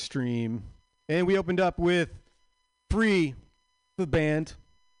My Extreme. And we opened up with Free, the band.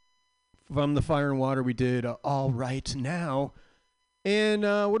 From the Fire and Water, we did All Right Now. And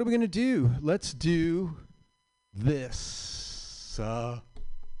what are we going to do? Let's do this.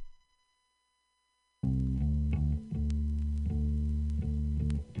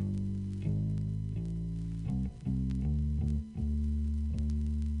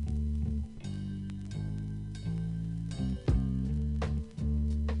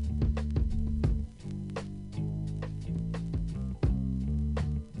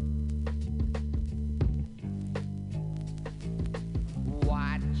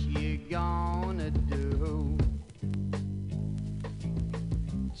 What you gonna do?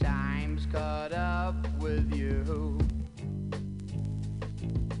 Time's caught up with you.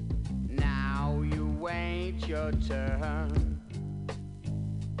 Now you wait your turn.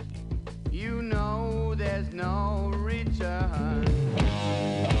 You know there's no return.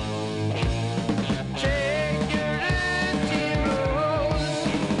 Take your empty roads.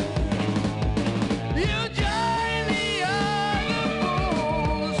 You join the other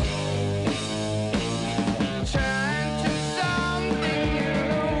fools. Turn to something new.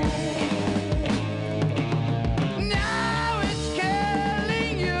 Now it's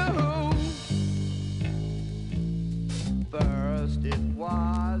killing you. First it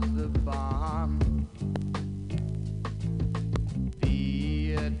was the bomb.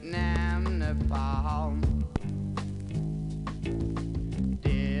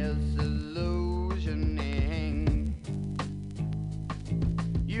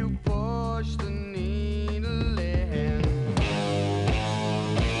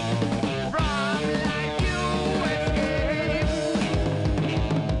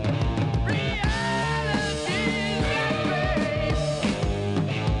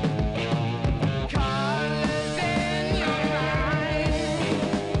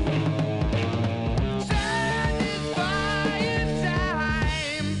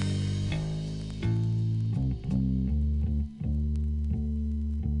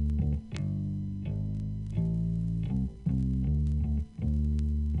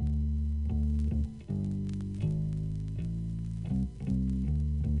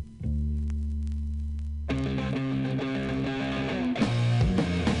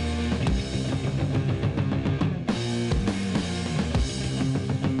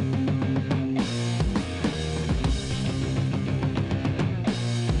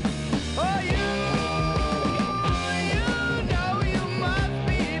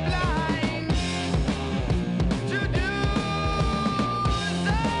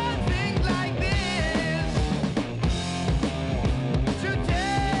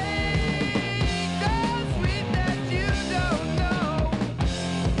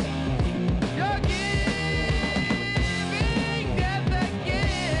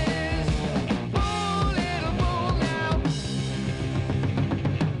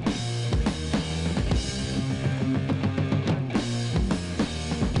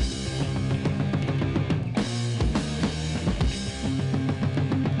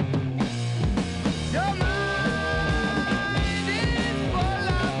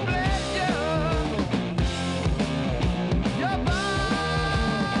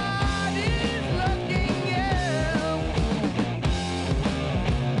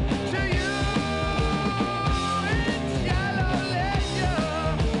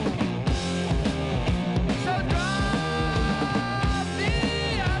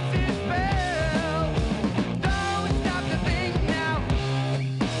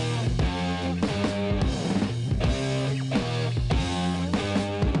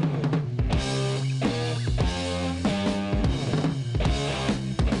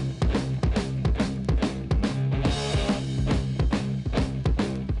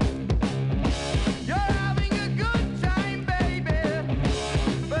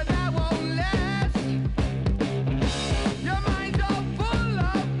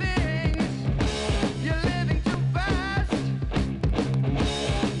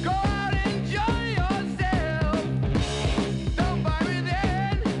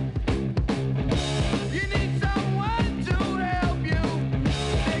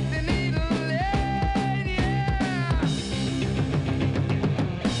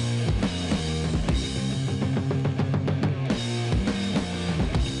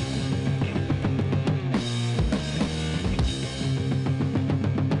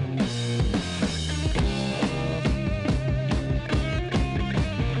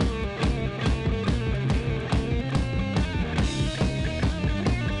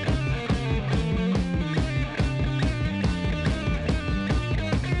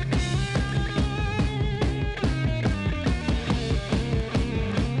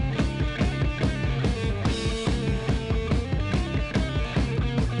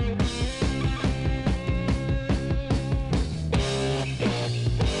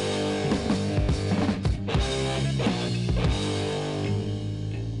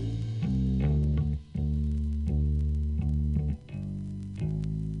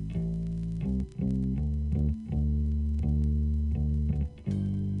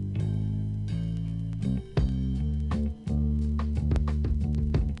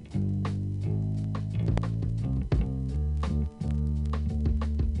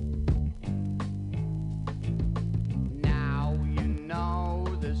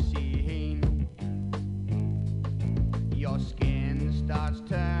 starts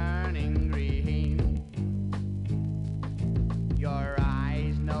turning green. Your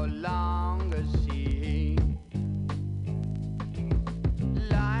eyes no longer see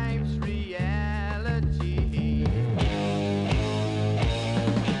life's reality.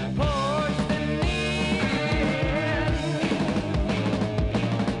 Push the needle in,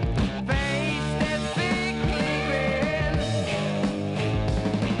 face that sickly grin.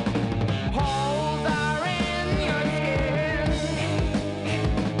 Holes are in your skin,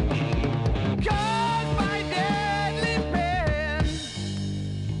 caused by deadly pen.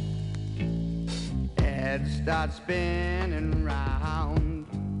 Head starts spinning round.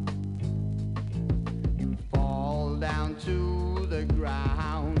 You fall down to the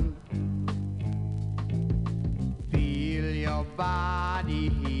ground. Feel your body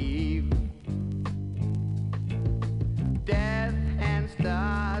heave. Death hand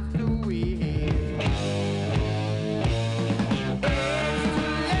starts to weave. It's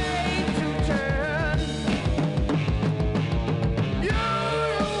too late to turn. You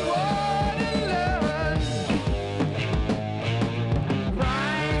don't wanna learn.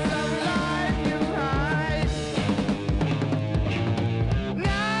 Price of life you hide.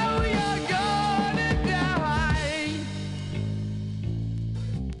 Now you're gonna die.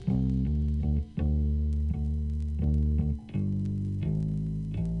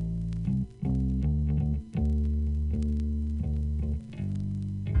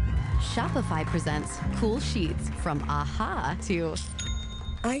 Shopify presents cool sheets from aha to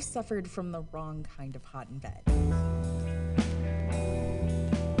I suffered from the wrong kind of hot in bed.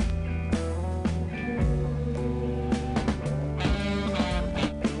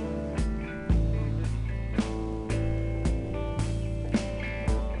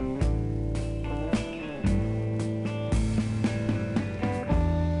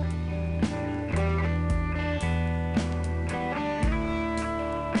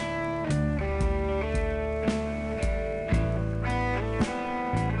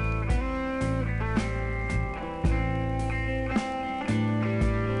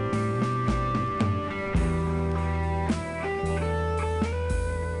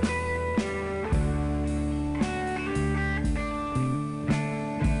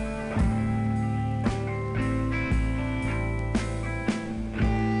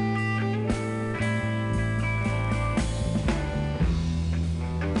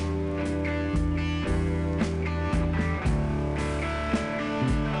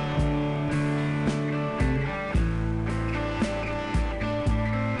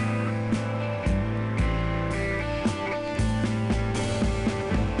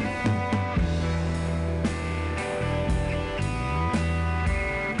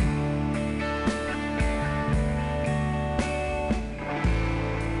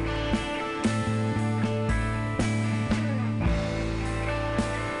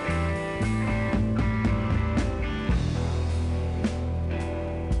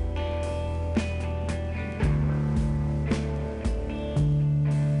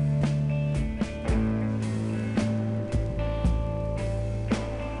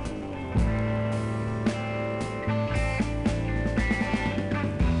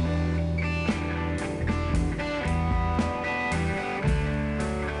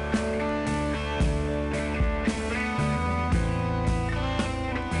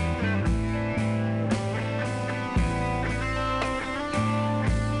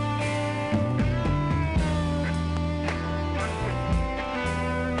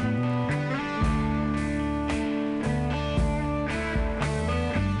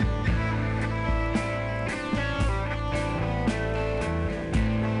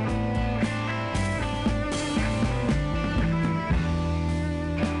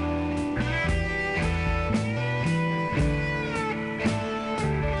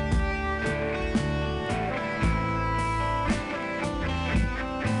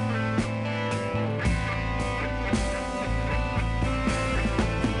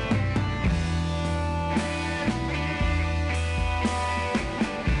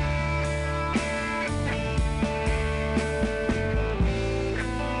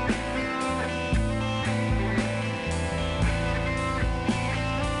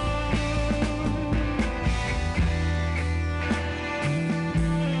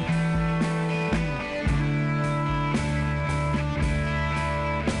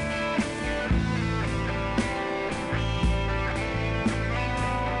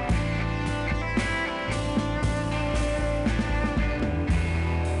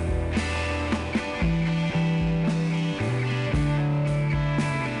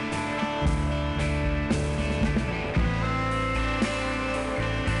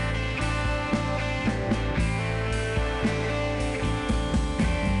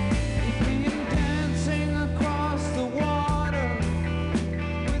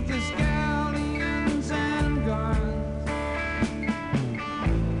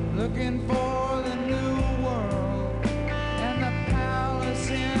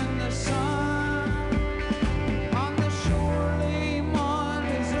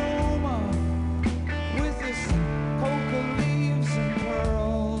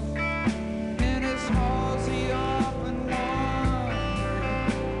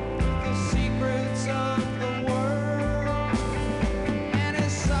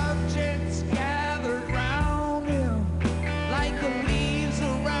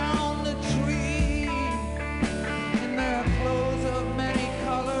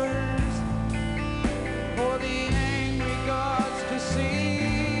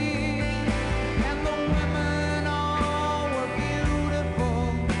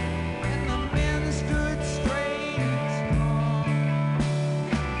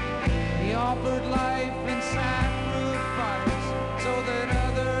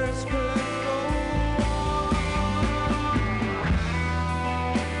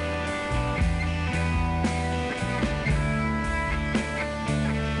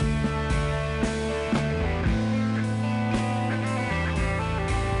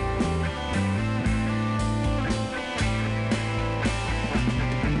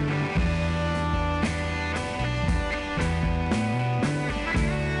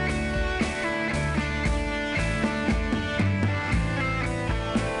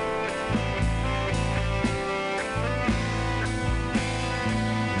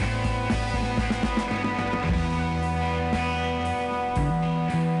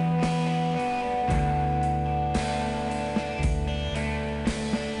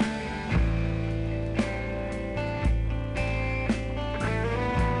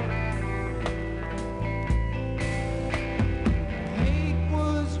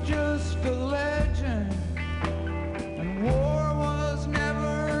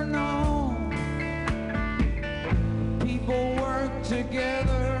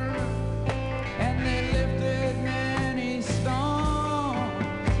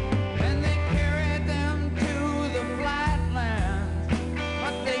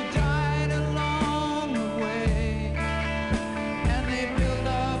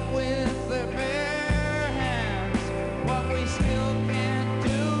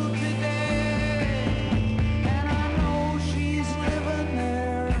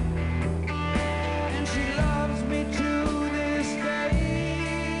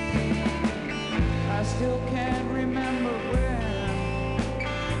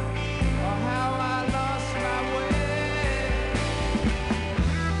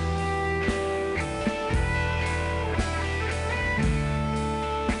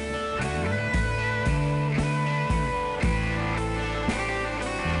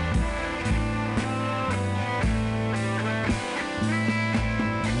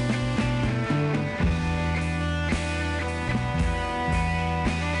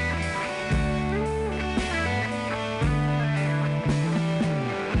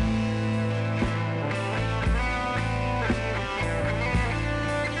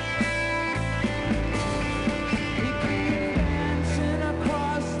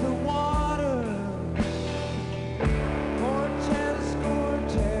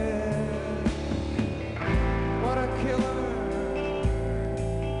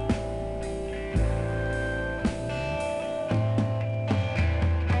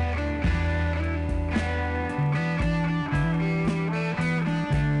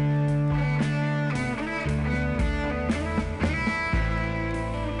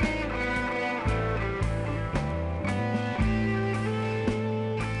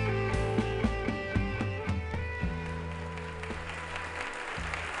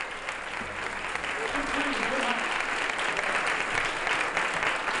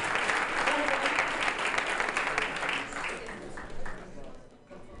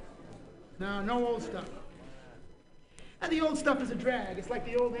 stuff is a drag. It's like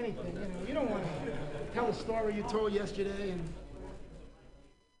the old anything, you know. You don't want to tell a story you told yesterday and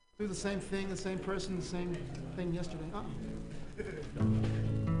do the same thing, the same person, the same thing yesterday.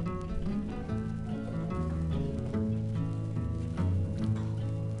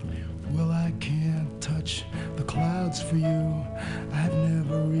 Well, I can't touch the clouds for you. I've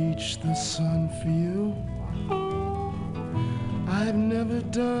never reached the sun for you. I've never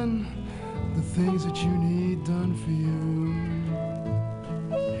done the things that you need done for you.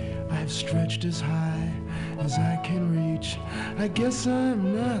 I've stretched as high as I can reach. I guess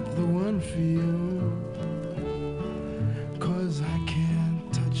I'm not the one for you. 'Cause I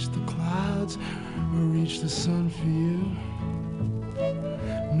can't touch the clouds or reach the sun for you.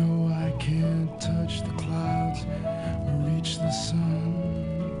 No, I can't touch the clouds or reach the sun.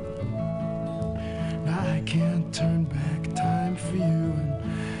 Now I can't turn back time for you and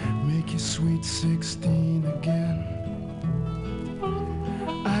make you sweet 16 again.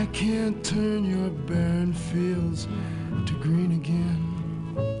 I can't turn your barren fields to green again.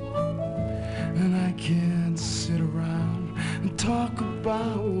 And I can't sit around and talk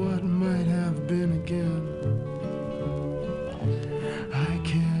about what might have been again. I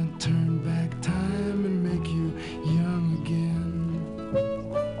can't turn back time and make you young again.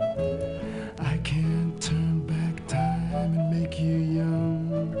 I can't turn back time and make you young.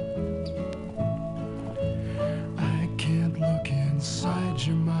 I can't look inside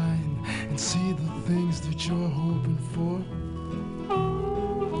your mind and see the things that you're hoping for.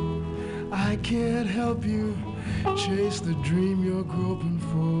 I can't help you chase the dream you're groping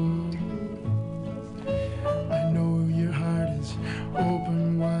for. I know your heart is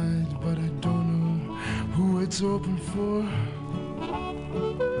open wide, but I don't know who it's open for.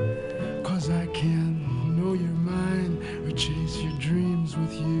 'Cause I can't know your mind or chase your dreams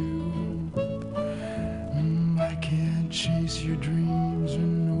with you. I can't chase your dreams or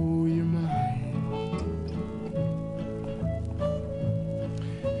know your mind.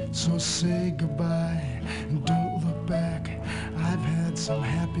 So say goodbye and don't look back. I've had some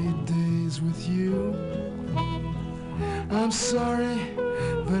happy days with you. I'm sorry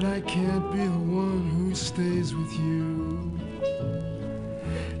that I can't be the one who stays with you.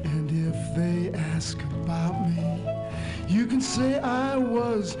 And if they ask about me, you can say I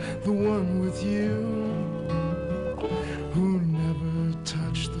was the one with you who never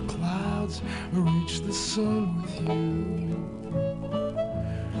touched the clouds or reached the sun with you.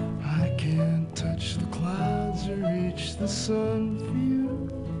 I can't touch the clouds or reach the sun for you.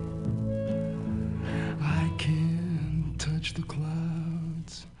 I can't touch the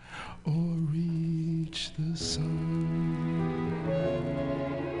clouds or reach the sun.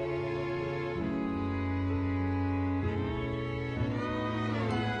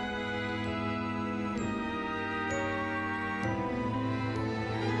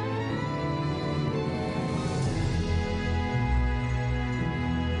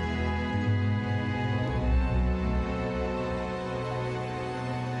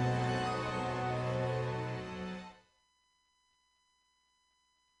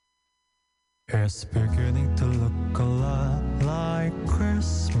 It's beginning to look a lot like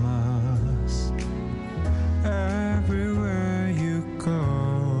Christmas everywhere you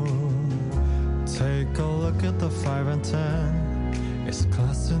go. Take a look at the 5 and 10. It's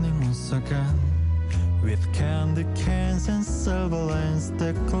glistening once again with candy canes and silver lanes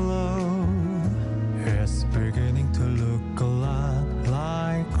that glow. It's beginning to look a lot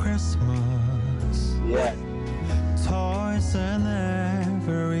like Christmas. Yeah. Toys in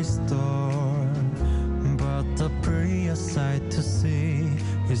every store. But the prettiest sight to see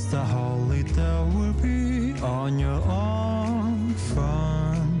is the holly that will be on your own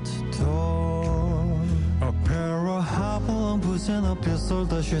front door. A pair of hop-along boots and a pistol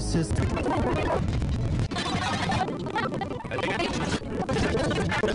that she says.